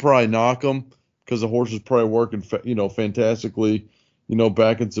 You can't probably knock them because the horse is probably working, fantastically,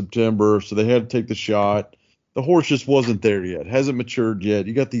 back in September. So they had to take the shot. The horse just wasn't there yet. Hasn't matured yet.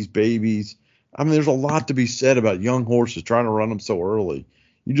 You got these babies. I mean, there's a lot to be said about young horses trying to run them so early.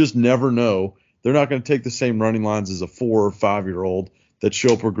 You just never know. They're not going to take the same running lines as a 4 or 5-year-old that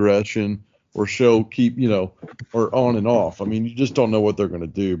show progression or or on and off. I mean, you just don't know what they're going to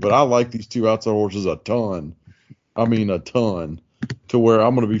do. But I like these two outside horses a ton. I mean, a ton, to where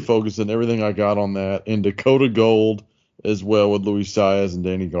I'm going to be focusing everything I got on that. And Dakota Gold as well with Luis Saez and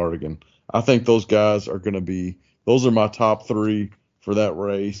Danny Gardigan. I think those guys are going to be – those are my top 3 for that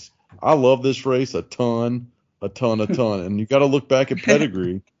race. I love this race a ton. And you got to look back at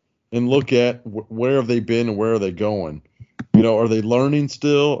pedigree and look at where have they been and where are they going. Are they learning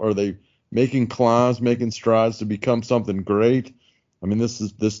still? Are they making climbs, making strides to become something great? I mean,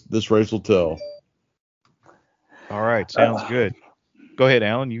 this race will tell. All right, sounds good. Go ahead,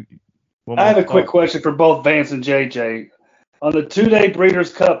 Alan. I have a quick question for both Vance and JJ. On the 2-day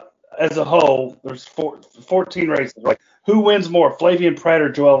Breeders' Cup as a whole, there's 14 races. Right? Who wins more, Flavien Prat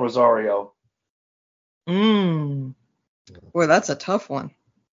or Joel Rosario? Boy, that's a tough one.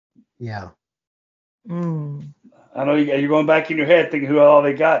 Yeah. I know you're going back in your head thinking who all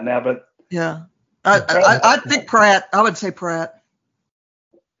they got now, but yeah, I think Pratt. I would say Pratt.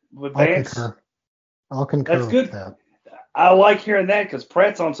 With Vance, I'll concur. That's good. With that. I like hearing that because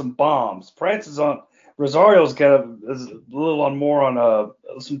Pratt's on some bombs. Pratt's is on. Rosario's is a little on more on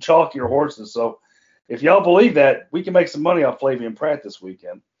some chalkier horses. So if y'all believe that, we can make some money off Flavien Prat this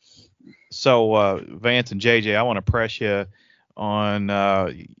weekend. So Vance and JJ, I want to press you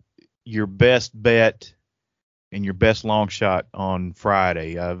on your best bet and your best long shot on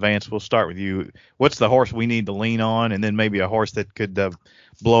Friday. Vance, we'll start with you. What's the horse we need to lean on, and then maybe a horse that could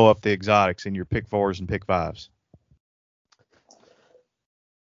blow up the exotics in your pick 4s and pick 5s?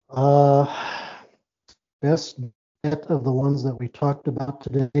 Best bet of the ones that we talked about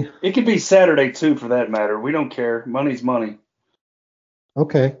today. It could be Saturday too, for that matter. We don't care. Money's money.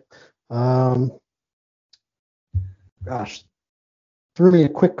 Okay. Threw me a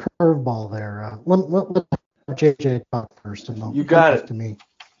quick curveball there. Let JJ talk first, and you got it to me.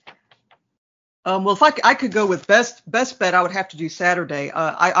 Well, if I could go with best bet, I would have to do Saturday.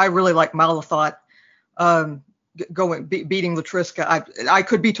 I really like Malathot beating Latriska. I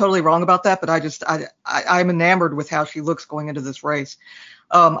could be totally wrong about that, but I'm enamored with how she looks going into this race.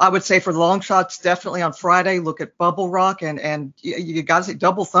 I would say for the long shots, definitely on Friday, look at Bubble Rock and you got to say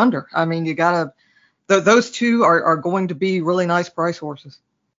Double Thunder. I mean, you got to those two are going to be really nice price horses.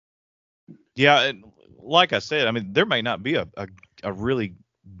 Yeah, and like I said, I mean, there may not be a really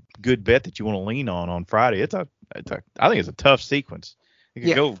good bet that you want to lean on Friday. I think it's a tough sequence. It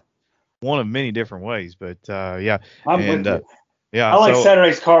could go one of many different ways, but yeah. I'm with you. Yeah, I like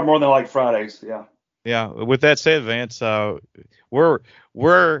Saturday's card more than I like Friday's. Yeah. Yeah. With that said, Vance, where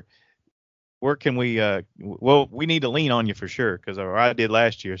can we? Well, we need to lean on you for sure because I did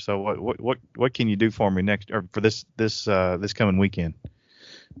last year. So what can you do for me next or for this coming weekend?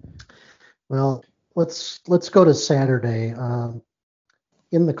 Well, let's go to Saturday.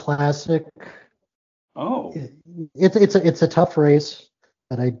 In the Classic. Oh. It's a tough race,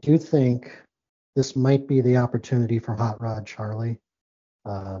 but I do think this might be the opportunity for Hot Rod Charlie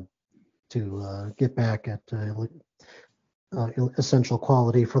to get back at essential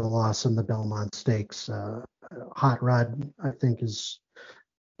quality for the loss in the Belmont Stakes. Hot Rod, I think, is,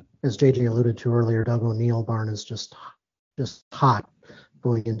 as JJ alluded to earlier, Doug O'Neill barn is just hot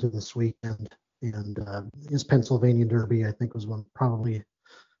going into this weekend. And his Pennsylvania Derby, I think, was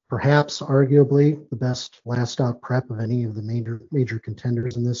perhaps arguably the best last out prep of any of the major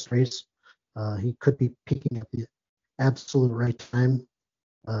contenders in this race. He could be peaking at the absolute right time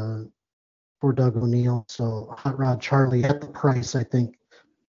for Doug O'Neill. So Hot Rod Charlie at the price, I think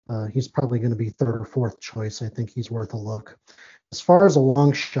he's probably going to be third or fourth choice. I think he's worth a look. As far as a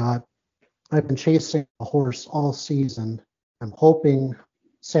long shot, I've been chasing a horse all season. I'm hoping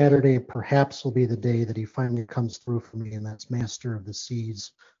Saturday perhaps will be the day that he finally comes through for me, and that's Master of the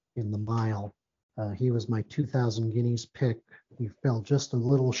Seas in the mile. He was my 2,000 guineas pick. He fell just a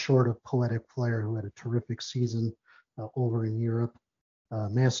little short of Poetic Flare, who had a terrific season over in Europe.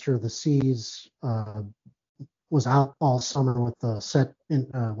 Master of the Seas, was out all summer with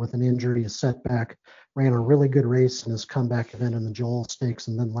with an injury, a setback. Ran a really good race in his comeback event in the Joel Stakes,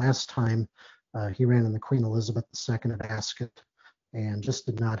 and then last time he ran in the Queen Elizabeth II at Ascot, and just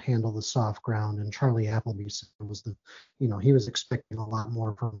did not handle the soft ground. And Charlie Appleby said it was he was expecting a lot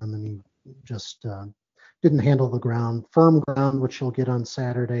more from him, and he just didn't handle the ground. Firm ground, which he'll get on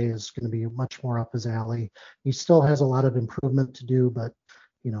Saturday, is going to be much more up his alley. He still has a lot of improvement to do, but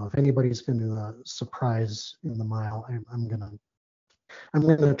if anybody's going to surprise in the mile, I'm going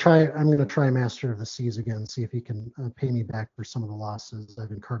to try Master of the Seas again, see if he can pay me back for some of the losses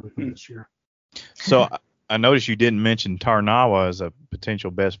I've incurred with him this year. So I noticed you didn't mention Tarnawa as a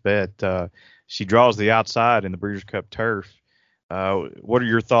potential best bet. She draws the outside in the Breeders' Cup Turf. What are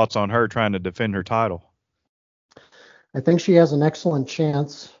your thoughts on her trying to defend her title? I think she has an excellent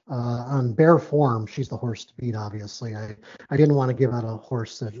chance on bare form. She's the horse to beat, obviously. I didn't want to give out a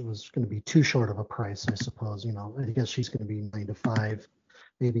horse that was going to be too short of a price, I suppose. I guess she's going to be 9-5,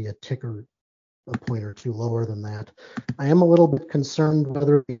 maybe a ticker a point or two lower than that. I am a little bit concerned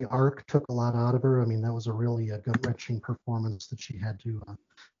whether the arc took a lot out of her. I mean, that was a really gut-wrenching performance that she had to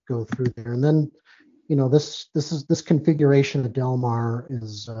go through there. And then, this configuration of Del Mar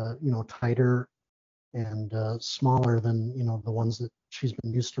is tighter and smaller than the ones that she's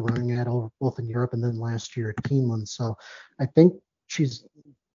been used to running at both in Europe and then last year at Keeneland. So I think she's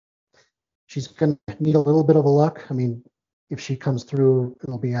going to need a little bit of a luck. I mean, if she comes through,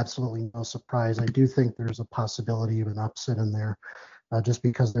 it'll be absolutely no surprise. I do think there's a possibility of an upset in there, just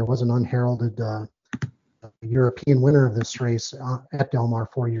because there was an unheralded European winner of this race at Del Mar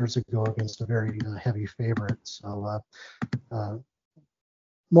 4 years ago against a very heavy favorite. So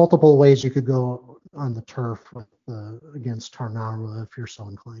multiple ways you could go on the turf against Tarnawa if you're so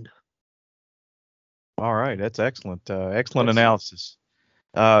inclined. All right, that's excellent. Excellent analysis.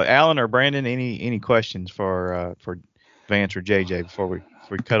 Alan or Brandon, any questions for Vance or JJ before we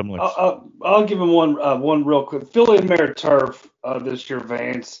cut them loose? I'll give him one real quick. Philly and Mare Turf this year,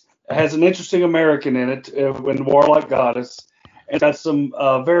 Vance, has an interesting American in it, in Warlike Goddess, and got some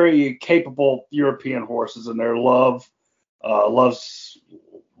very capable European horses in there. Loves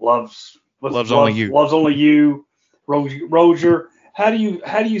Only You, Roger. How do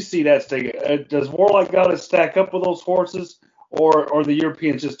you see that staying? Does Warlike Goddess stack up with those horses, or are the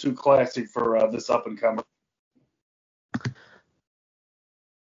Europeans just too classy for this up and comer?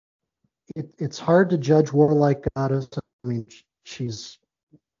 It's hard to judge Warlike Goddess. I mean, she's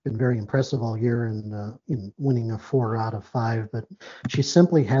been very impressive all year in winning a 4 out of 5, but she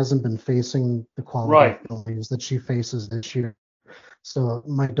simply hasn't been facing the quality of fillies that she faces this year. So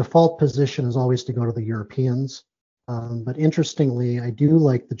my default position is always to go to the Europeans. But interestingly, I do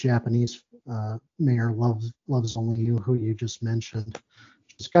like the Japanese mare, Loves Only You, who you just mentioned.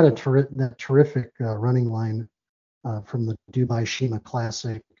 She's got that terrific running line from the Dubai Shima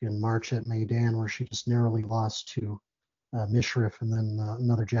Classic in March at Meydan, where she just narrowly lost to Mishriff and then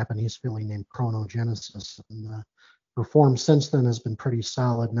another Japanese filly named Chrono Genesis. And her form since then has been pretty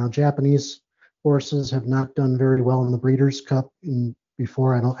solid. Now, Japanese horses have not done very well in the Breeders' Cup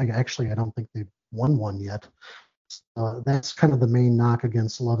before. I don't think they've won one yet. That's kind of the main knock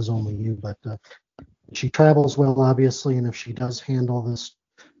against Loves Only You. But she travels well, obviously, and if she does handle this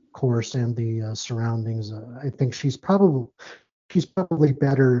course and the surroundings, I think she's probably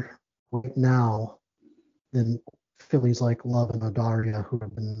better right now than fillies like Love and Odaria, who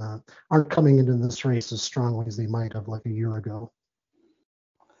have been aren't coming into this race as strongly as they might have like a year ago.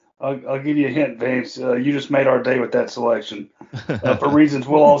 I'll give you a hint, Vance. You just made our day with that selection for reasons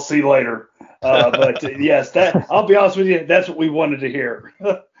we'll all see later. But yes, I'll be honest with you, that's what we wanted to hear.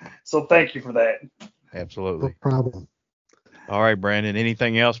 So thank you for that. Absolutely. No problem. All right, Brandon,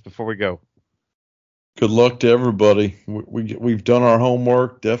 anything else before we go? Good luck to everybody. We've done our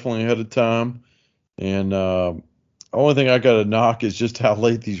homework definitely ahead of time. And only thing I got to knock is just how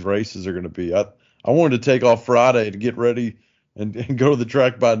late these races are going to be. I wanted to take off Friday to get ready and go to the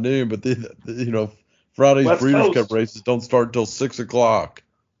track by noon, but Friday's West Breeders' Coast. Cup races don't start until 6 o'clock.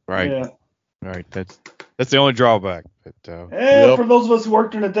 Right. Yeah. Right. That's the only drawback. But, For those of us who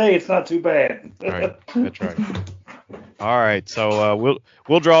work during the day, it's not too bad. Right. That's right. All right. So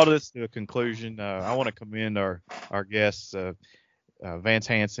we'll draw this to a conclusion. I want to commend our guests, Vance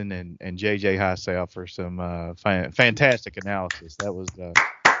Hanson and JJ Hysell, for some fantastic analysis. That was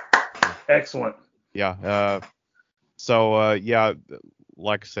Excellent. Yeah.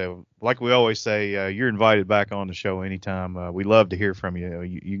 Like I said, like we always say, you're invited back on the show anytime. We love to hear from you.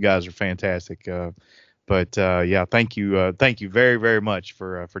 You guys are fantastic. Thank you very, very much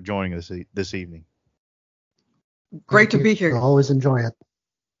for joining us this evening. Great to be here. I always enjoy it.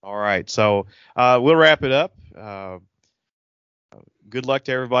 All right, so we'll wrap it up. Good luck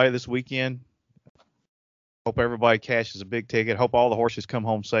to everybody this weekend. Hope everybody cashes a big ticket. Hope all the horses come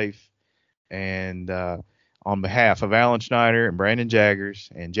home safe. And on behalf of Alan Schneider and Brandon Jaggers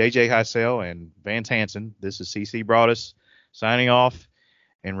and JJ Hysell and Vance Hanson, this is CC Broadus signing off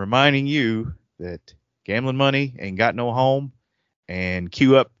and reminding you that gambling money ain't got no home. And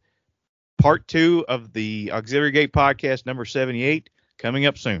cue up part 2 of the Auxiliary Gate podcast number 78 coming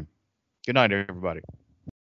up soon. Good night, everybody.